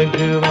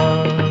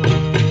भगवान।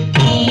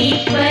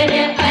 ईश्वर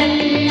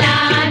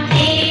अल्लाह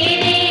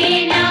तेरे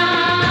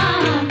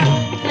नाम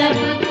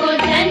सबको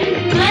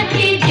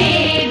सन्मति दे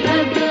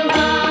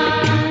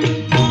भगवान।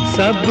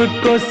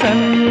 सबको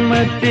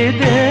सन्मति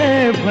दे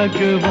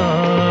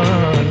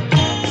भगवान,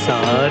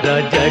 सारा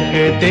जग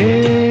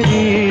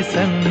तेरी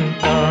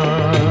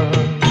संतान।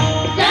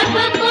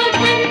 सबको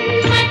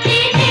सन्मति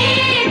दे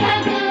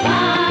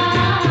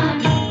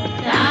भगवान,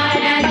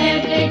 सारा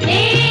जग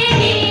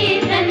तेरी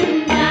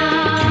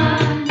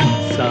संतान।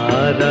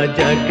 सारा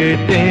जग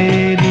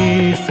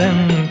तेरी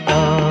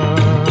संतान।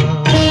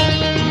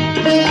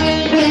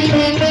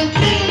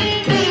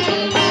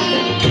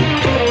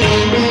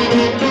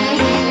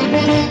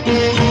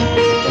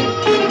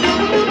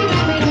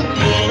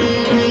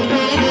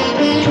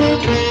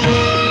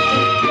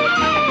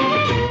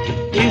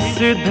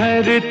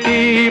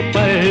 धरती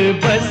पर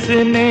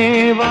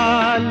बसने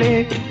वाले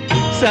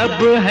सब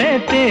हैं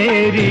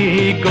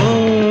तेरी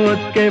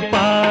गोद के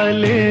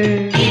पाले।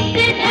 इस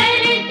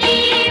धरती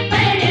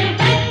पर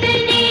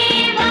बसने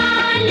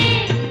वाले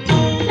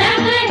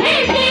सब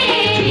हैं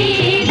तेरी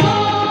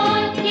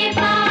गोद के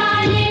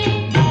पाले।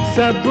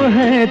 सब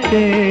हैं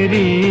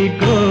तेरी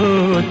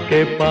गोद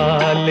के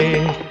पाले।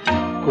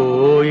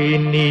 कोई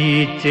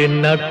नीच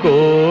न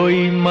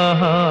कोई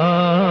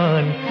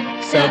महान,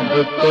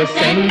 सबको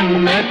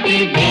सन्मति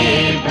दे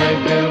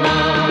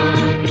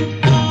भगवान।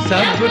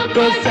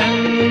 सबको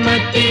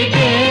सन्मति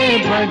दे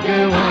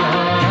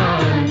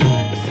भगवान,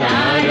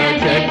 सारा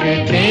जग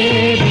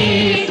तेरी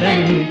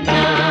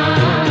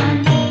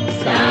संतान।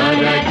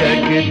 सारा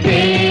जग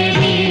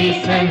तेरी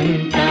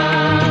संतान।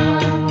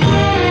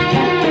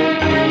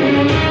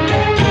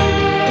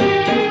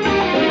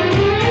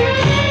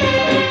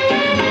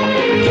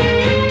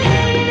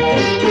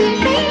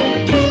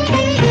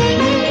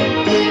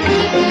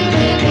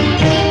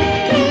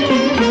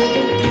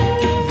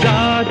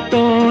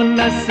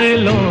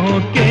 नस्लों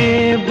के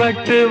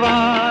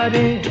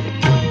बंटवारे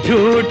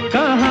झूठ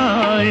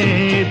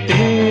कहाए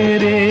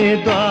तेरे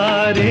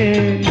द्वारे।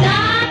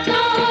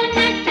 जातों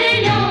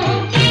नस्लों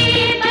के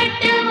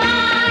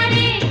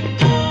बंटवारे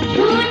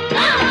झूठ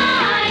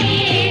कहाए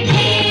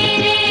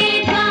तेरे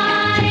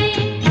द्वारे।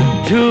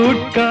 झूठ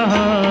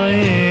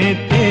कहाए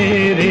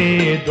तेरे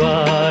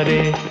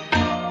द्वारे।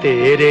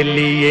 तेरे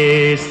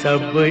लिए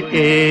सब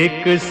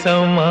एक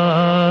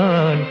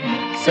समान,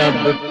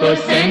 सबको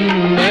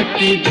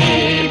सन्मति दे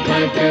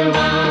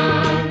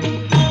भगवान।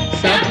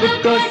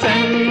 सबको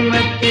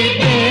सन्मति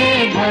दे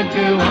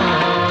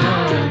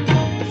भगवान,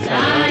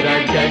 सारा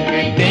जग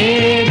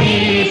तेरी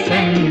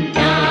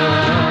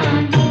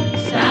संतान।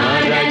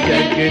 सारा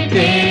जग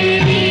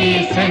तेरी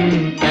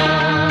संतान।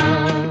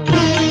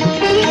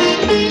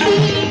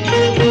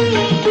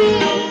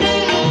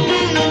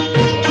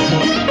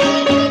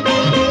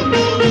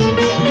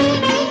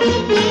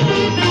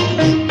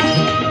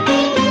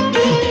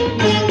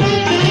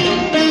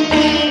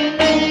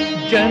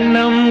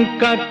 जन्म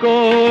का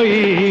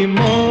कोई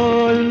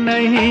मोल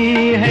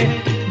नहीं है,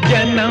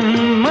 जन्म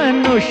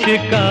मनुष्य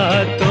का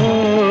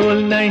तोल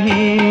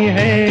नहीं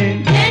है।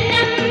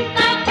 जन्म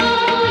का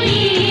कोई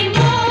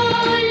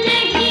मोल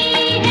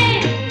नहीं है,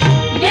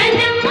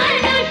 जन्म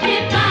मनुष्य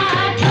का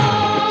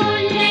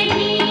तोल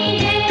नहीं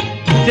है।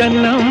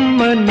 जन्म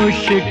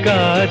मनुष्य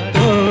का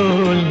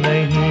तोल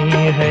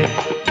नहीं है।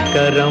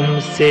 कर्म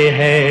से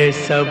है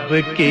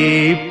सबकी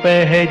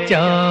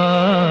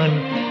पहचान,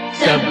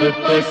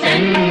 सबको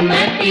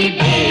सन्मति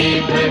दे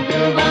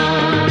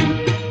भगवान।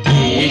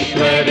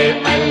 ईश्वर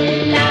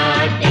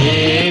अल्लाह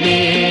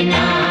तेरे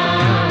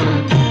नाम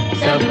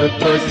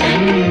सबको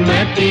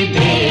सन्मति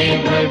दे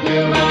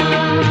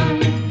भगवान।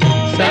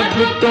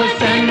 सबको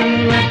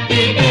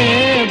सन्मति दे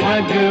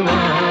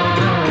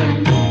भगवान,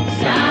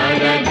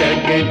 सारा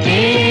जग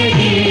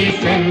तेरी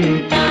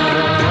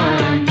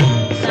संतान।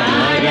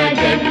 सारा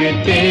जग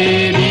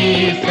तेरी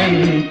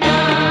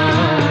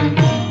संतान।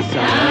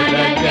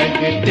 सारा जग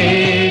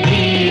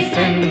तेरी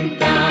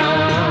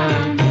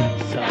संतान।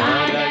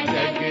 सारा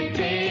जग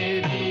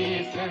तेरी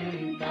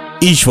संतान।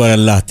 ईश्वर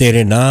अल्लाह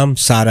तेरे नाम,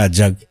 सारा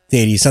जग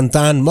तेरी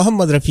संतान।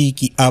 मोहम्मद रफ़ी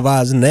की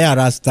आवाज, नया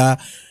रास्ता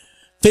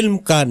फिल्म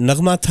का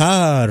नगमा था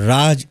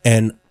राज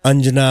एंड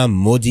अंजना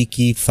मोदी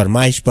की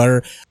फरमाइश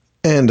पर।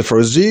 And for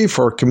G,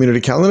 for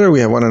community calendar, we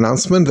have one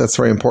announcement that's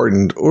very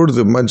important.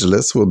 Urdu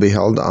Majlis will be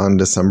held on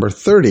December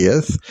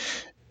 30th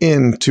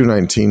in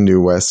 219 New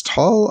West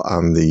Hall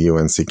on the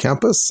UNC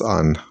campus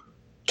on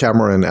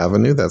Cameron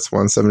Avenue. That's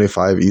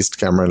 175 East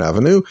Cameron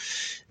Avenue.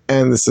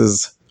 And this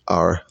is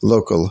our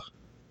local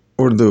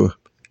Urdu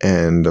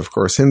and, of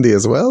course, Hindi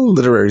as well,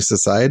 literary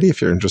society.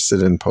 If you're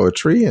interested in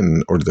poetry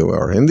in Urdu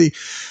or Hindi,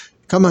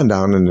 come on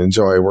down and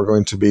enjoy. We're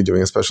going to be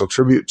doing a special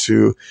tribute to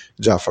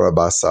Jafar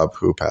Abbas Saab,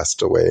 who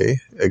passed away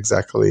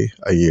exactly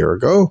a year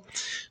ago.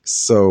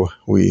 So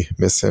we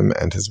miss him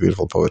and his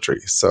beautiful poetry.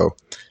 So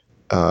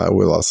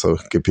We'll also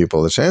give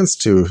people a chance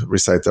to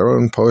recite their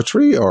own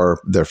poetry or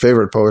their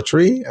favorite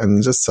poetry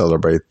and just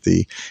celebrate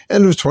the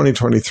end of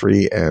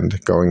 2023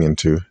 and going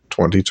into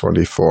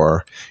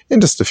 2024 in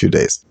just a few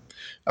days.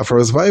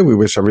 Afrozbhai, we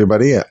wish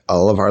everybody,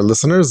 all of our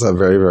listeners, a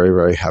very, very,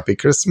 very happy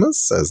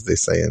Christmas, as they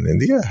say in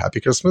India. Happy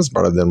Christmas,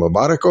 Bada Din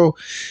Mubarako.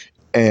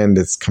 And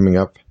it's coming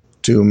up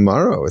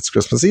tomorrow. It's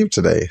Christmas Eve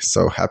today.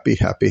 So happy,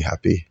 happy,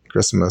 happy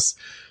Christmas.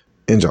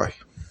 Enjoy.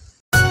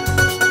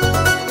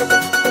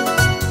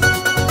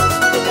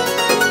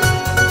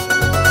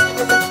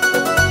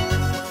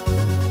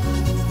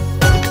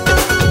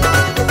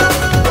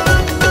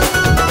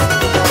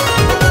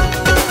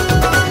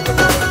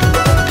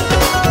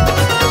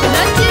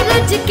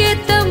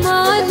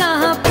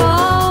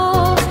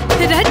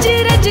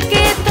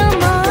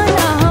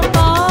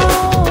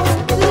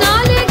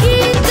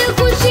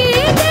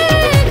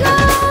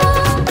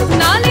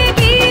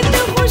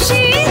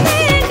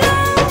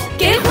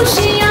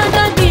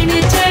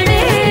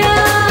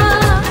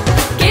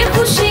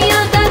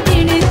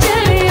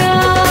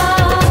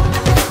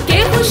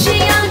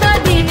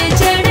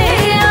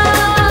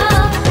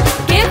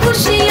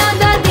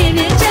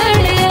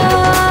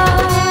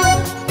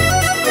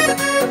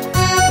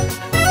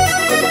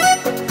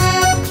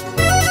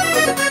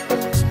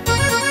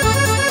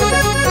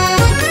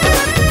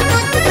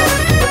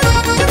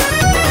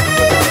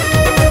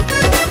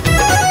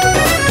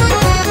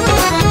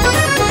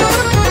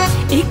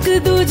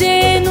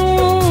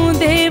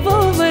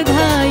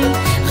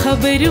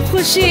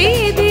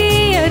 खुशी दी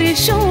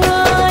अरशों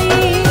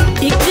आई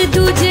एक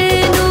दूजे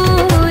नु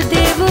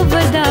देव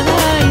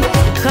बधाई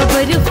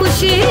खबर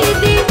खुशी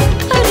दी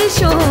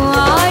अरशों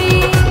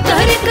आई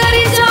कर कर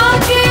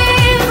जाके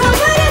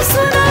खबर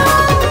सुना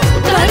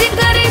कर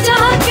कर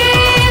जाके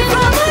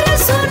खबर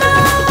सुना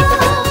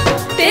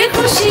ते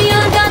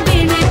खुशियां दा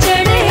दिन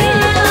चढ़िया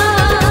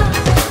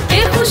ते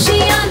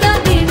खुशियां दा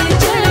दिन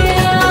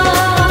चढ़िया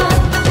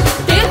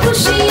ते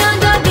खुशियां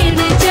दा दिन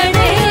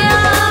चढ़िया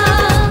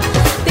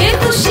ते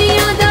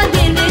खुशियां दा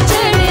दिन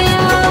चढ़िया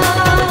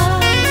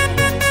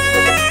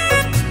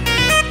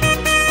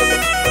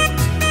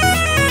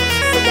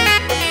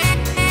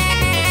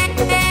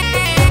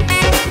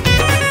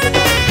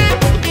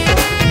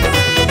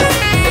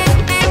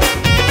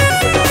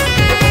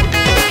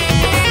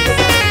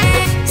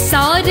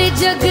सारे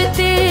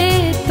जगते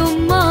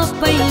तुमा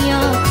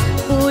पईयां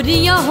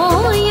पूरियां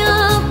होइयां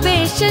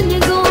पेशन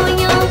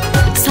गोइयां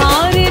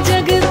सारे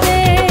जगते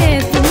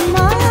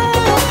तुमा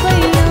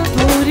पईयां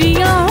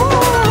पूरियां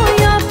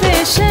होइयां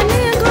पेशन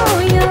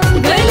गोइयां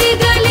गली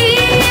गली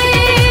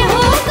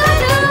हो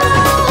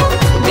करवाओ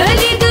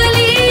गली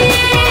गली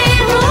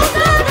हो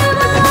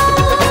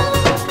करवाओ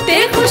ते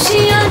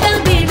खुशियां दा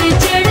दिन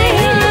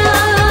चढ़िया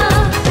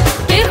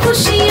ते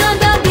खुशियां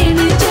दा दिन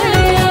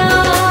चढ़िया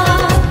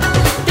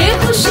ते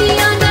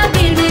खुशियां दा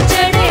दिन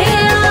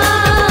चढ़िया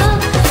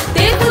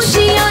ते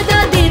खुशियां दा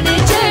दिन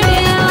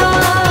चढ़िया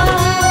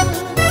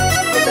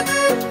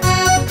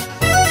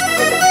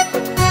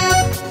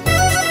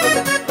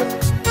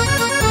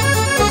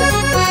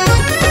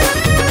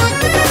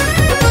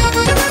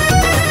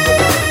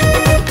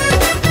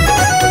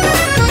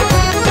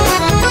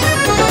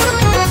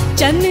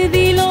चन्न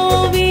दी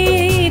लोवी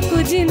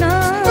कुछ ना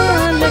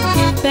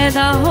लगे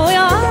पैदा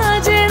होया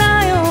जेड़ा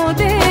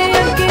ओदे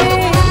अगे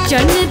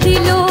चन्न दी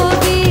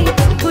लोवी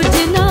कुछ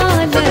ना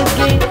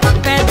लगे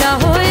पैदा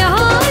होया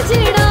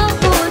जेड़ा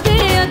ओदे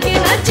अगे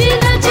नच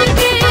नच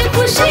के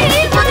खुशी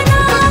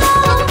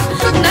मनाओ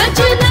नच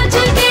नच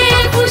के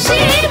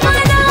खुशी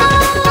मनाओ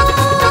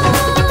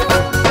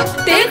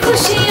ते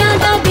खुशियां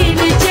दा दिन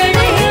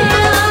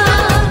चढ़िया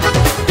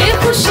ते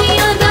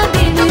खुशियां दा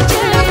दिन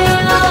चढ़िया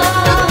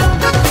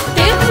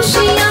ते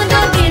खुशियां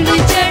दा दिन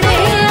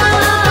चढ़िया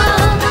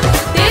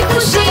ते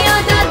खुशियां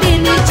दा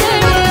दिन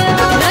चढ़िया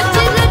रच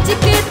रच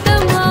के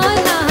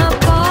तमाला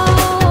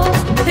पाओ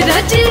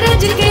रच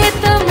रच के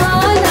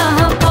तमाला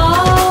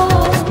पाओ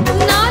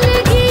नाले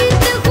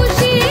गीत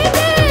खुशी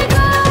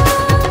देगा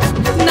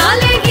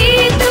नाले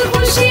गीत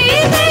खुशी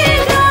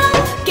देगा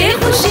के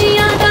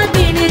खुशियां दा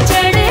दिन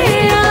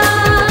चढ़िया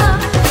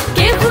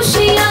के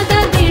खुशियां दा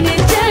दिन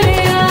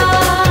चढ़िया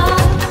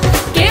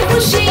के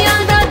खुशियां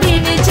दा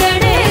दिन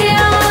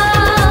चढ़िया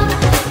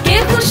के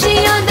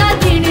खुशियां दा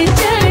दिन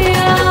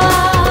चढ़िया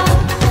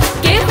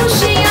के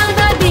खुशियां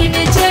दा दिन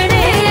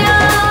चढ़िया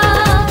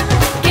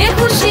के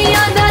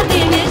खुशियां दा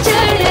दिन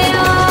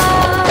चढ़िया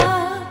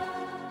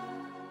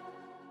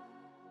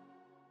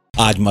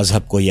आज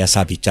मजहब कोई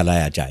ऐसा भी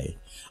चलाया जाए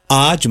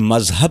आज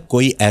मजहब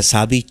कोई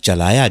ऐसा भी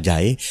चलाया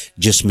जाए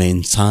जिसमें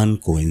इंसान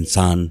को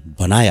इंसान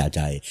बनाया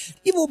जाए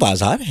ये वो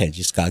बाजार है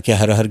जिसका कि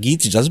हर हर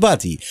गीत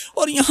जज्बाती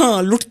और यहाँ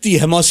लुटती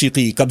है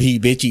मौसीकी कभी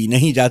बेची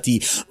नहीं जाती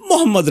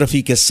मोहम्मद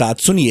रफ़ी के साथ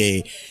सुनिए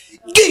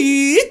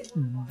गीत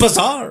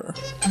बाजार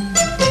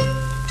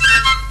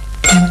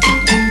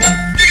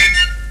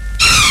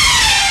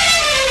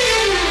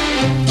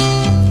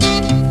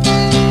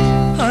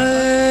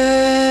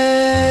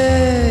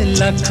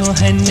लाखों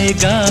है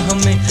निगाह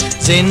में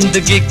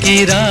जिंदगी की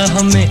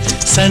राह में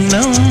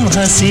सनम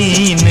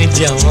हसीन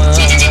जवान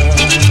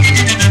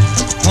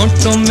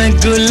होठों में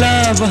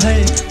गुलाब है,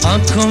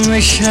 आंखों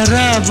में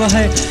शराब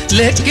है,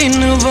 लेकिन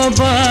वो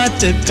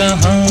बात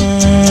कहाँ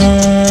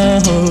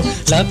हो।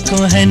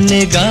 लाखों है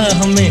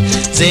निगाह में,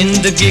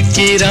 जिंदगी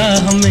की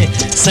राह में,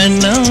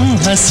 सनम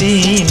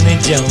हसीन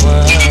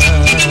जवान।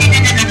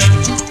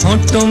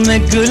 होठों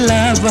में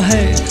गुलाब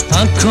है,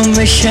 आंखों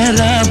में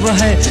शराब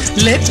है,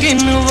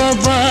 लेकिन वो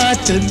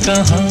बात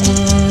कहाँ।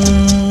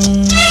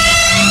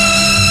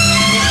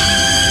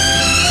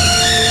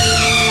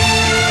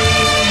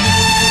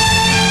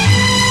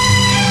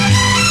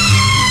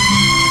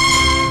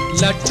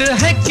 लट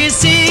है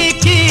किसी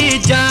की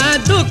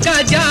जादू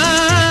का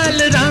जाल,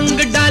 रंग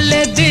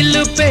डाले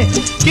दिल पे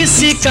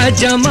किसी का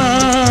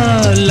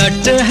जमाल।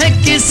 लट है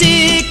किसी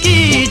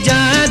की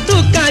जादू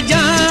का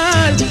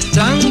जाल,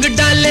 रंग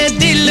डाले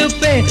दिल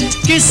पे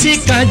किसी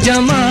का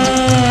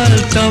जमाल।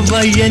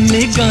 तौबा ये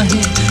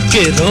निगाहें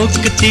के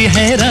रोकती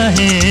है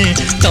राहें,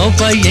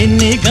 तौबा ये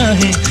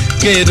निगाहें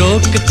के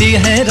रोकती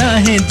है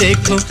राहें,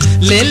 देखो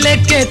ले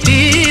लेके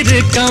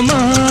तीर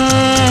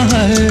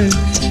कमाल।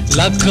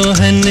 लाखों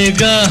है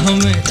निगाह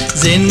में,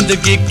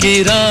 जिंदगी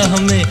की राह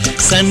में,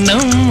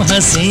 सनम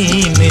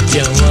हसीन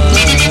जवान।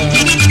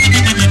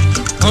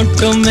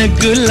 होठों में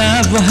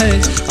गुलाब है,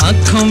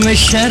 आंखों में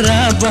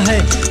शराब है,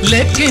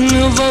 लेकिन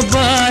वो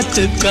बात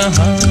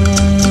कहाँ।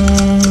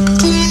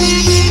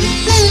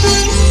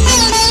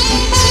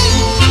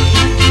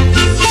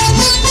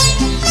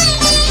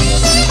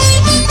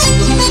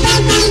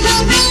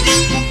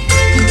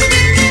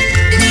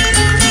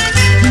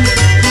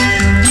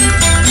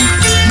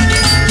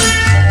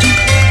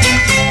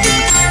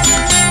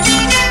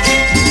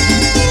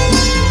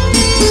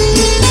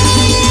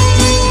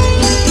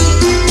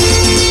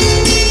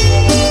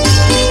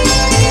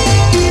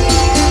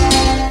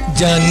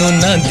 जानू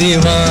ना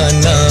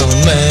दीवाना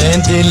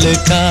मैं दिल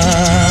का,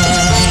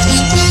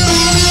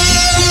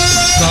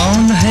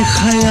 कौन है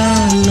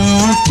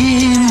ख्यालों की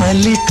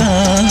मलिका।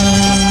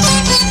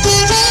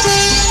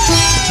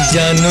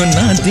 जानू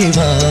ना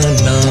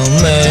दीवाना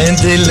मैं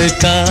दिल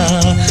का,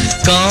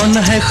 कौन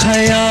है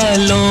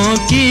ख्यालों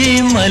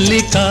की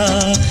मलिका।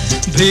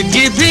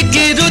 भीगी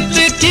भीगी रुत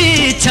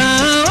की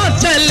छाँव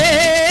तले,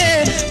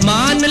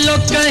 मान लो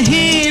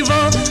कहीं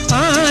वो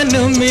आन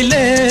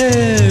मिले।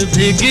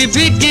 भीगी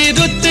भीगी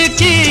रुत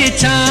की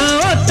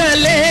छाँव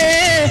तले,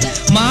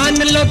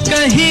 मान लो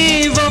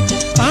कहीं वो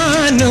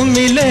आन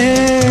मिले।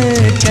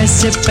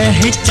 कैसे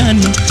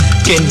पहचानूं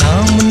के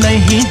नाम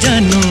नहीं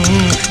जानूं,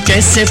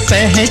 कैसे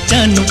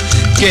पहचानूं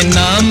के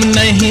नाम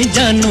नहीं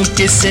जानूं,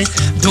 किसे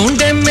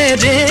ढूंढे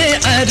मेरे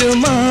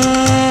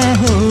अरमां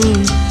हो।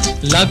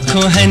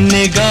 लाखों है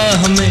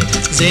निगाह में,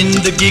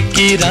 जिंदगी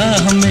की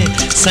राह में,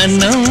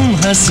 सनम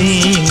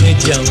हसीन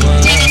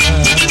जवान।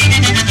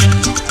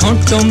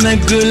 होठों में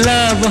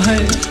गुलाब है,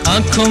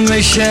 आंखों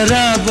में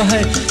शराब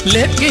है,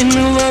 लेकिन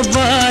वो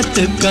बात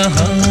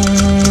कहाँ।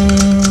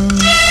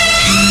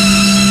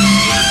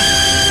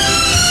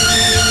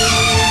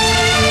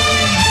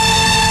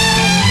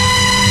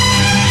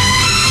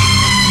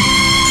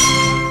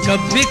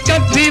 कभी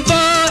कभी वो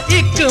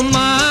एक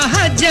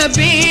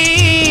महाजबी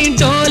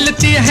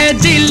डोलती है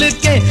दिल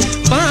के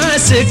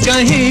पास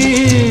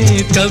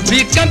कहीं।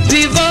 कभी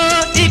कभी वो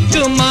एक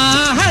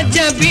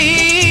महाजबी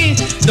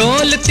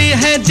डोलती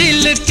है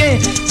दिल के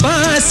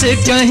पास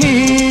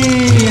कहीं।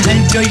 हैं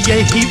जो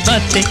यही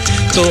बातें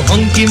तो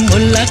होंगी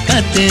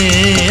मुलाकातें,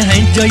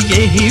 हैं जो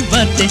यही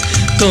बातें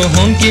तो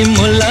होंगी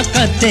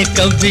मुलाकातें।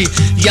 कभी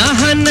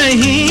यहाँ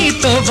नहीं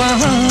तो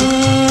वहाँ।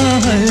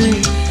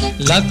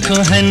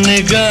 लाखों है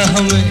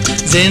निगाह में,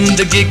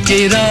 जिंदगी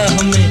की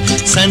राह में,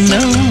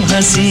 सनम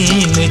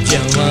हसीन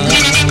जवान।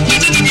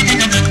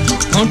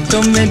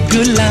 होठों में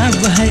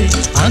गुलाब है,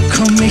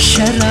 आंखों में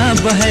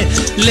शराब है,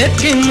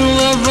 लेकिन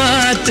वो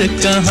बात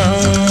कहाँ।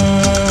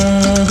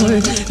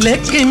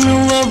 लेकिन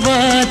वो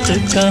बात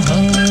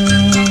कहाँ,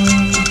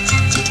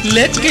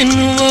 लेकिन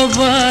वो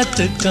बात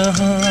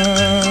कहाँ,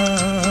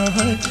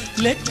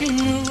 लेकिन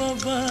वो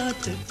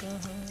बात कहाँ।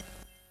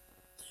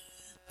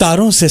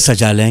 तारों से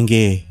सजा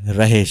लेंगे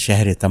रहे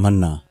शहर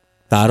तमन्ना,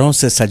 तारों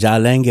से सजा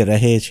लेंगे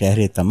रहे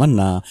शहर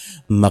तमन्ना,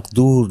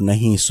 मकदूर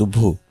नहीं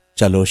सुबह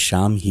चलो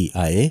शाम ही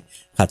आए।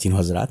 खातिन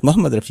हजरात,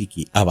 मोहम्मद रफ़ी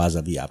की आवाज़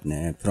अभी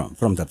आपने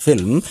फ्रॉम द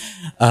फिल्म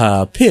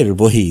फिर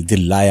वही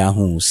दिल लाया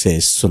हूँ से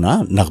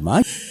सुना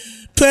नगमा।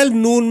 12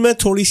 नून में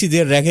थोड़ी सी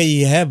देर रह गई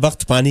है,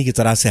 वक्त पानी की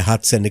तरह से हाथ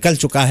से निकल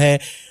चुका है।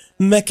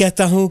 मैं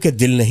कहता हूं कि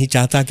दिल नहीं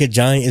चाहता कि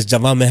जाएं इस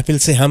जवां महफिल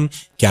से। हम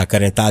क्या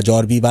करें, ताज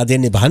और भी वादे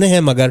निभाने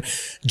हैं, मगर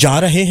जा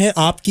रहे हैं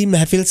आपकी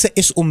महफिल से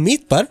इस उम्मीद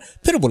पर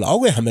फिर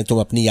बुलाओगे हमें तुम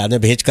अपनी यादें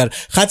भेजकर।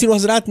 खातिन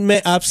हज़रात,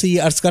 मैं आपसे ये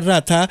अर्ज़ कर रहा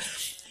था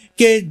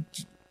कि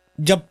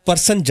जब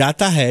पर्सन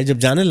जाता है, जब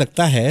जाने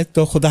लगता है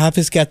तो खुदा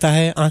हाफिज कहता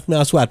है, आंख में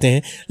आंसू आते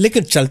हैं,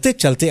 लेकिन चलते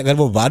चलते अगर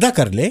वो वादा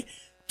कर ले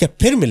कि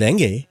फिर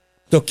मिलेंगे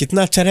तो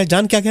कितना अच्छा रहे।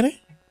 जान क्या करें,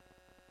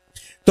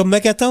 तो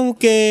मैं कहता हूं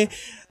कि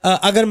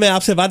अगर मैं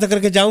आपसे वादा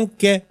करके जाऊं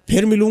कि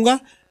फिर मिलूंगा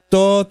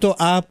तो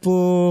आप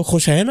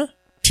खुश हैं ना?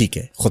 ठीक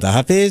है, खुदा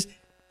हाफिज,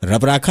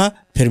 रब राखा,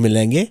 फिर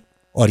मिलेंगे,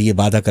 और ये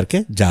वादा करके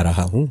जा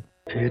रहा हूं।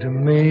 फिर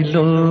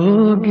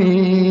मिलोगे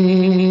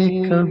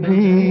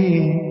कभी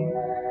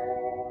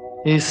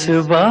इस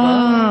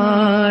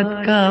बात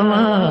का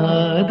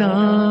वादा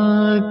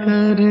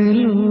कर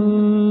लो,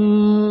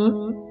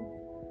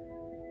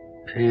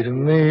 फिर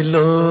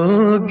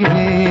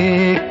मिलोगे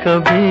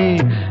कभी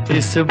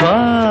इस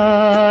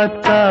बात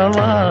का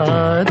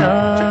वादा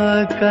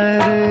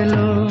कर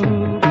लो,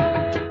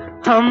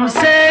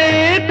 हमसे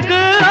एक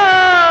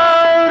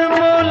और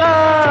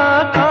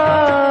मुलाकात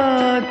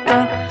का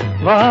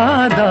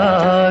वादा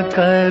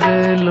कर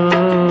लो,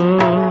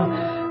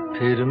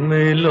 फिर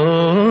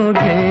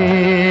मिलोगे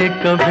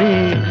कभी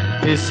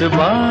इस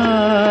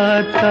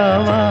बात का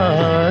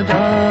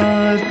वादा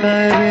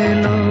कर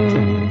लो,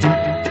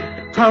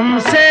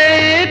 हमसे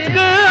एक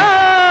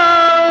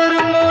और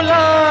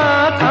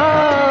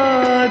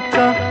मुलाकात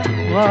का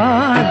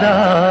वादा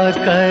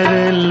कर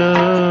लो,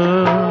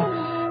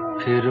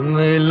 फिर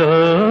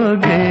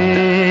मिलोगे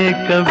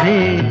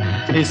कभी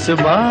इस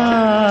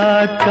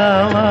बात का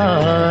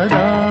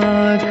वादा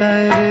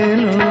कर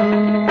लो।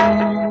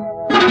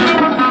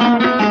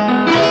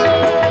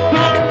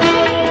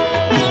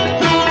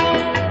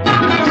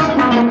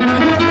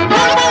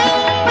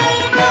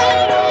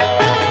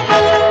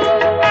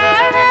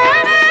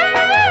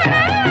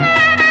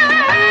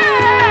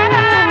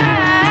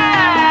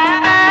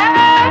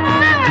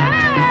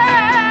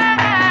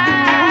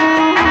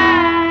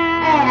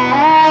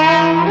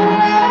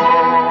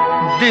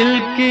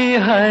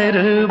 हर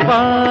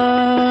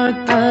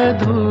बात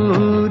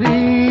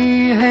अधूरी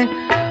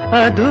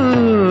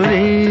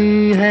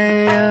है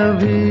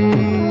अभी,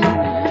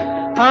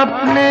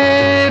 अपने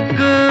एक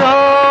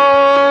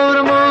और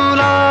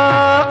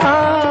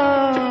मुलाकात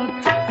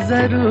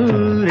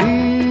जरूरी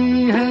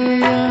है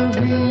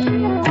अभी,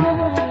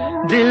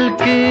 दिल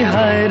की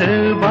हर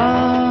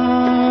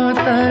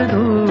बात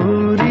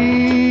अधूरी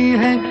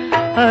है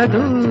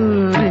अभी,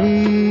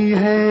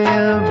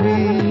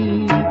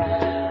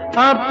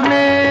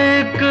 अपने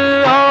एक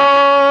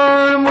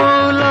और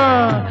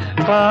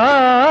मुलाकात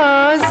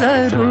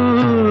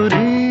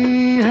जरूरी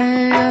है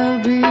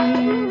अभी,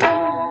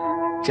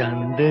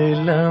 चंद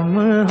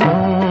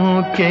लम्हों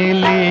के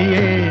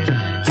लिए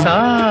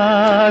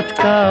साथ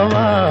का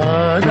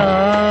वादा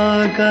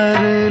कर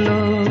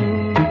लो,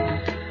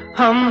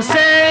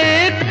 हमसे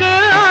एक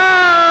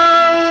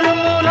और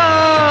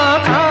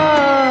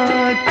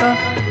मुलाकात का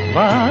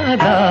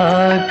वादा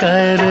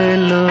कर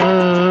लो,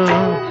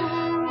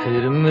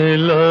 फिर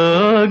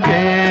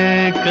मिलोगे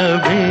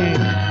कभी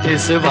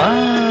इस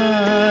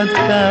बात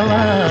का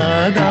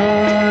वादा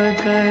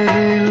कर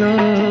लो।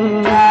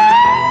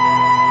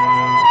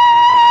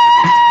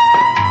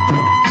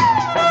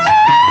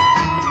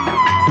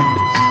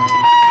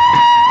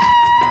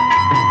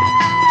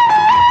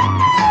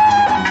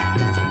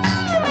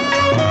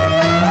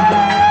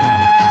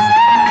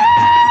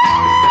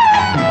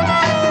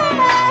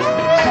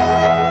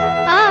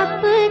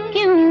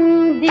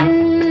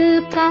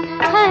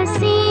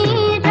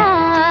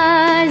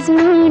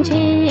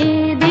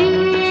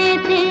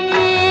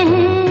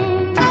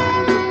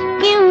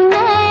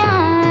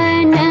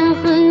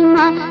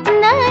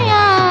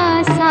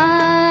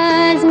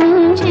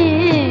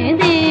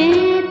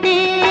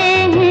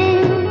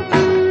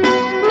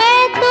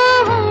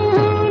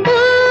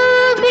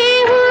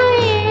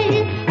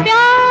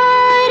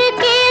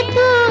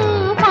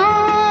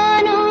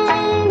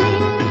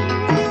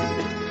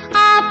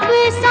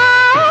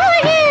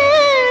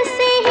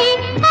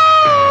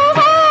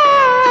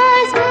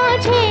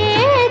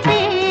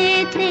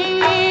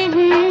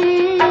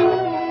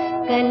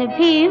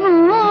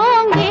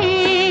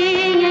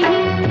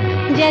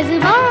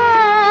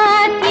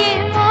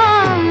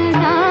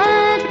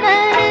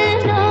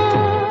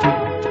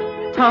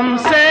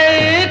 हमसे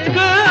एक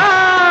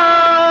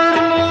और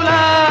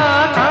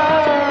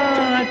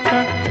मुलाकात का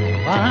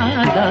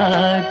वादा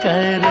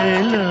कर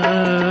लो,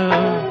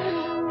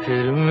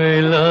 फिर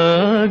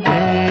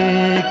मिलोगे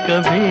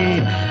कभी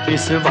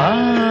इस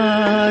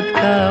बात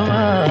का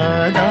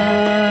वादा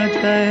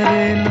कर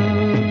लो,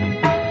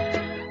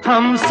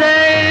 हमसे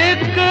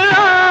एक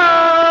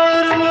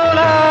और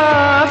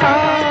मुलाकात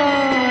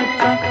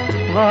का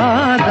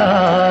वादा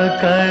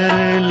कर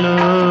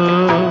लो,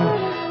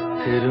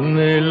 फिर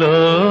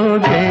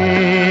मिलोगे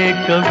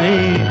कभी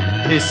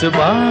इस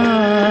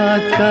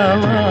बात का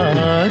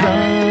वादा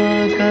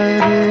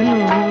कर लो।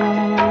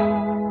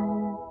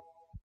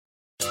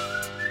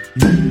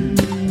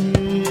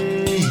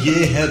 ये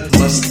है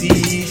मस्ती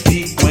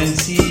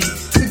फ्रीक्वेंसी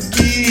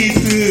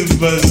गीत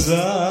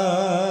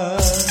बाजार।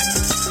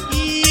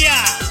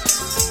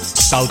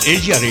 South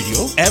Asia Radio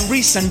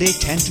every Sunday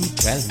 10 to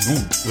 12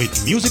 noon with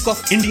music of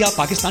India,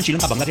 Pakistan, Sri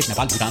Lanka, Bangladesh,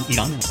 Nepal, Bhutan,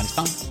 Iran and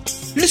Afghanistan.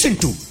 Listen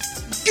to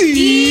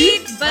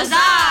Geet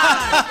Bazaar.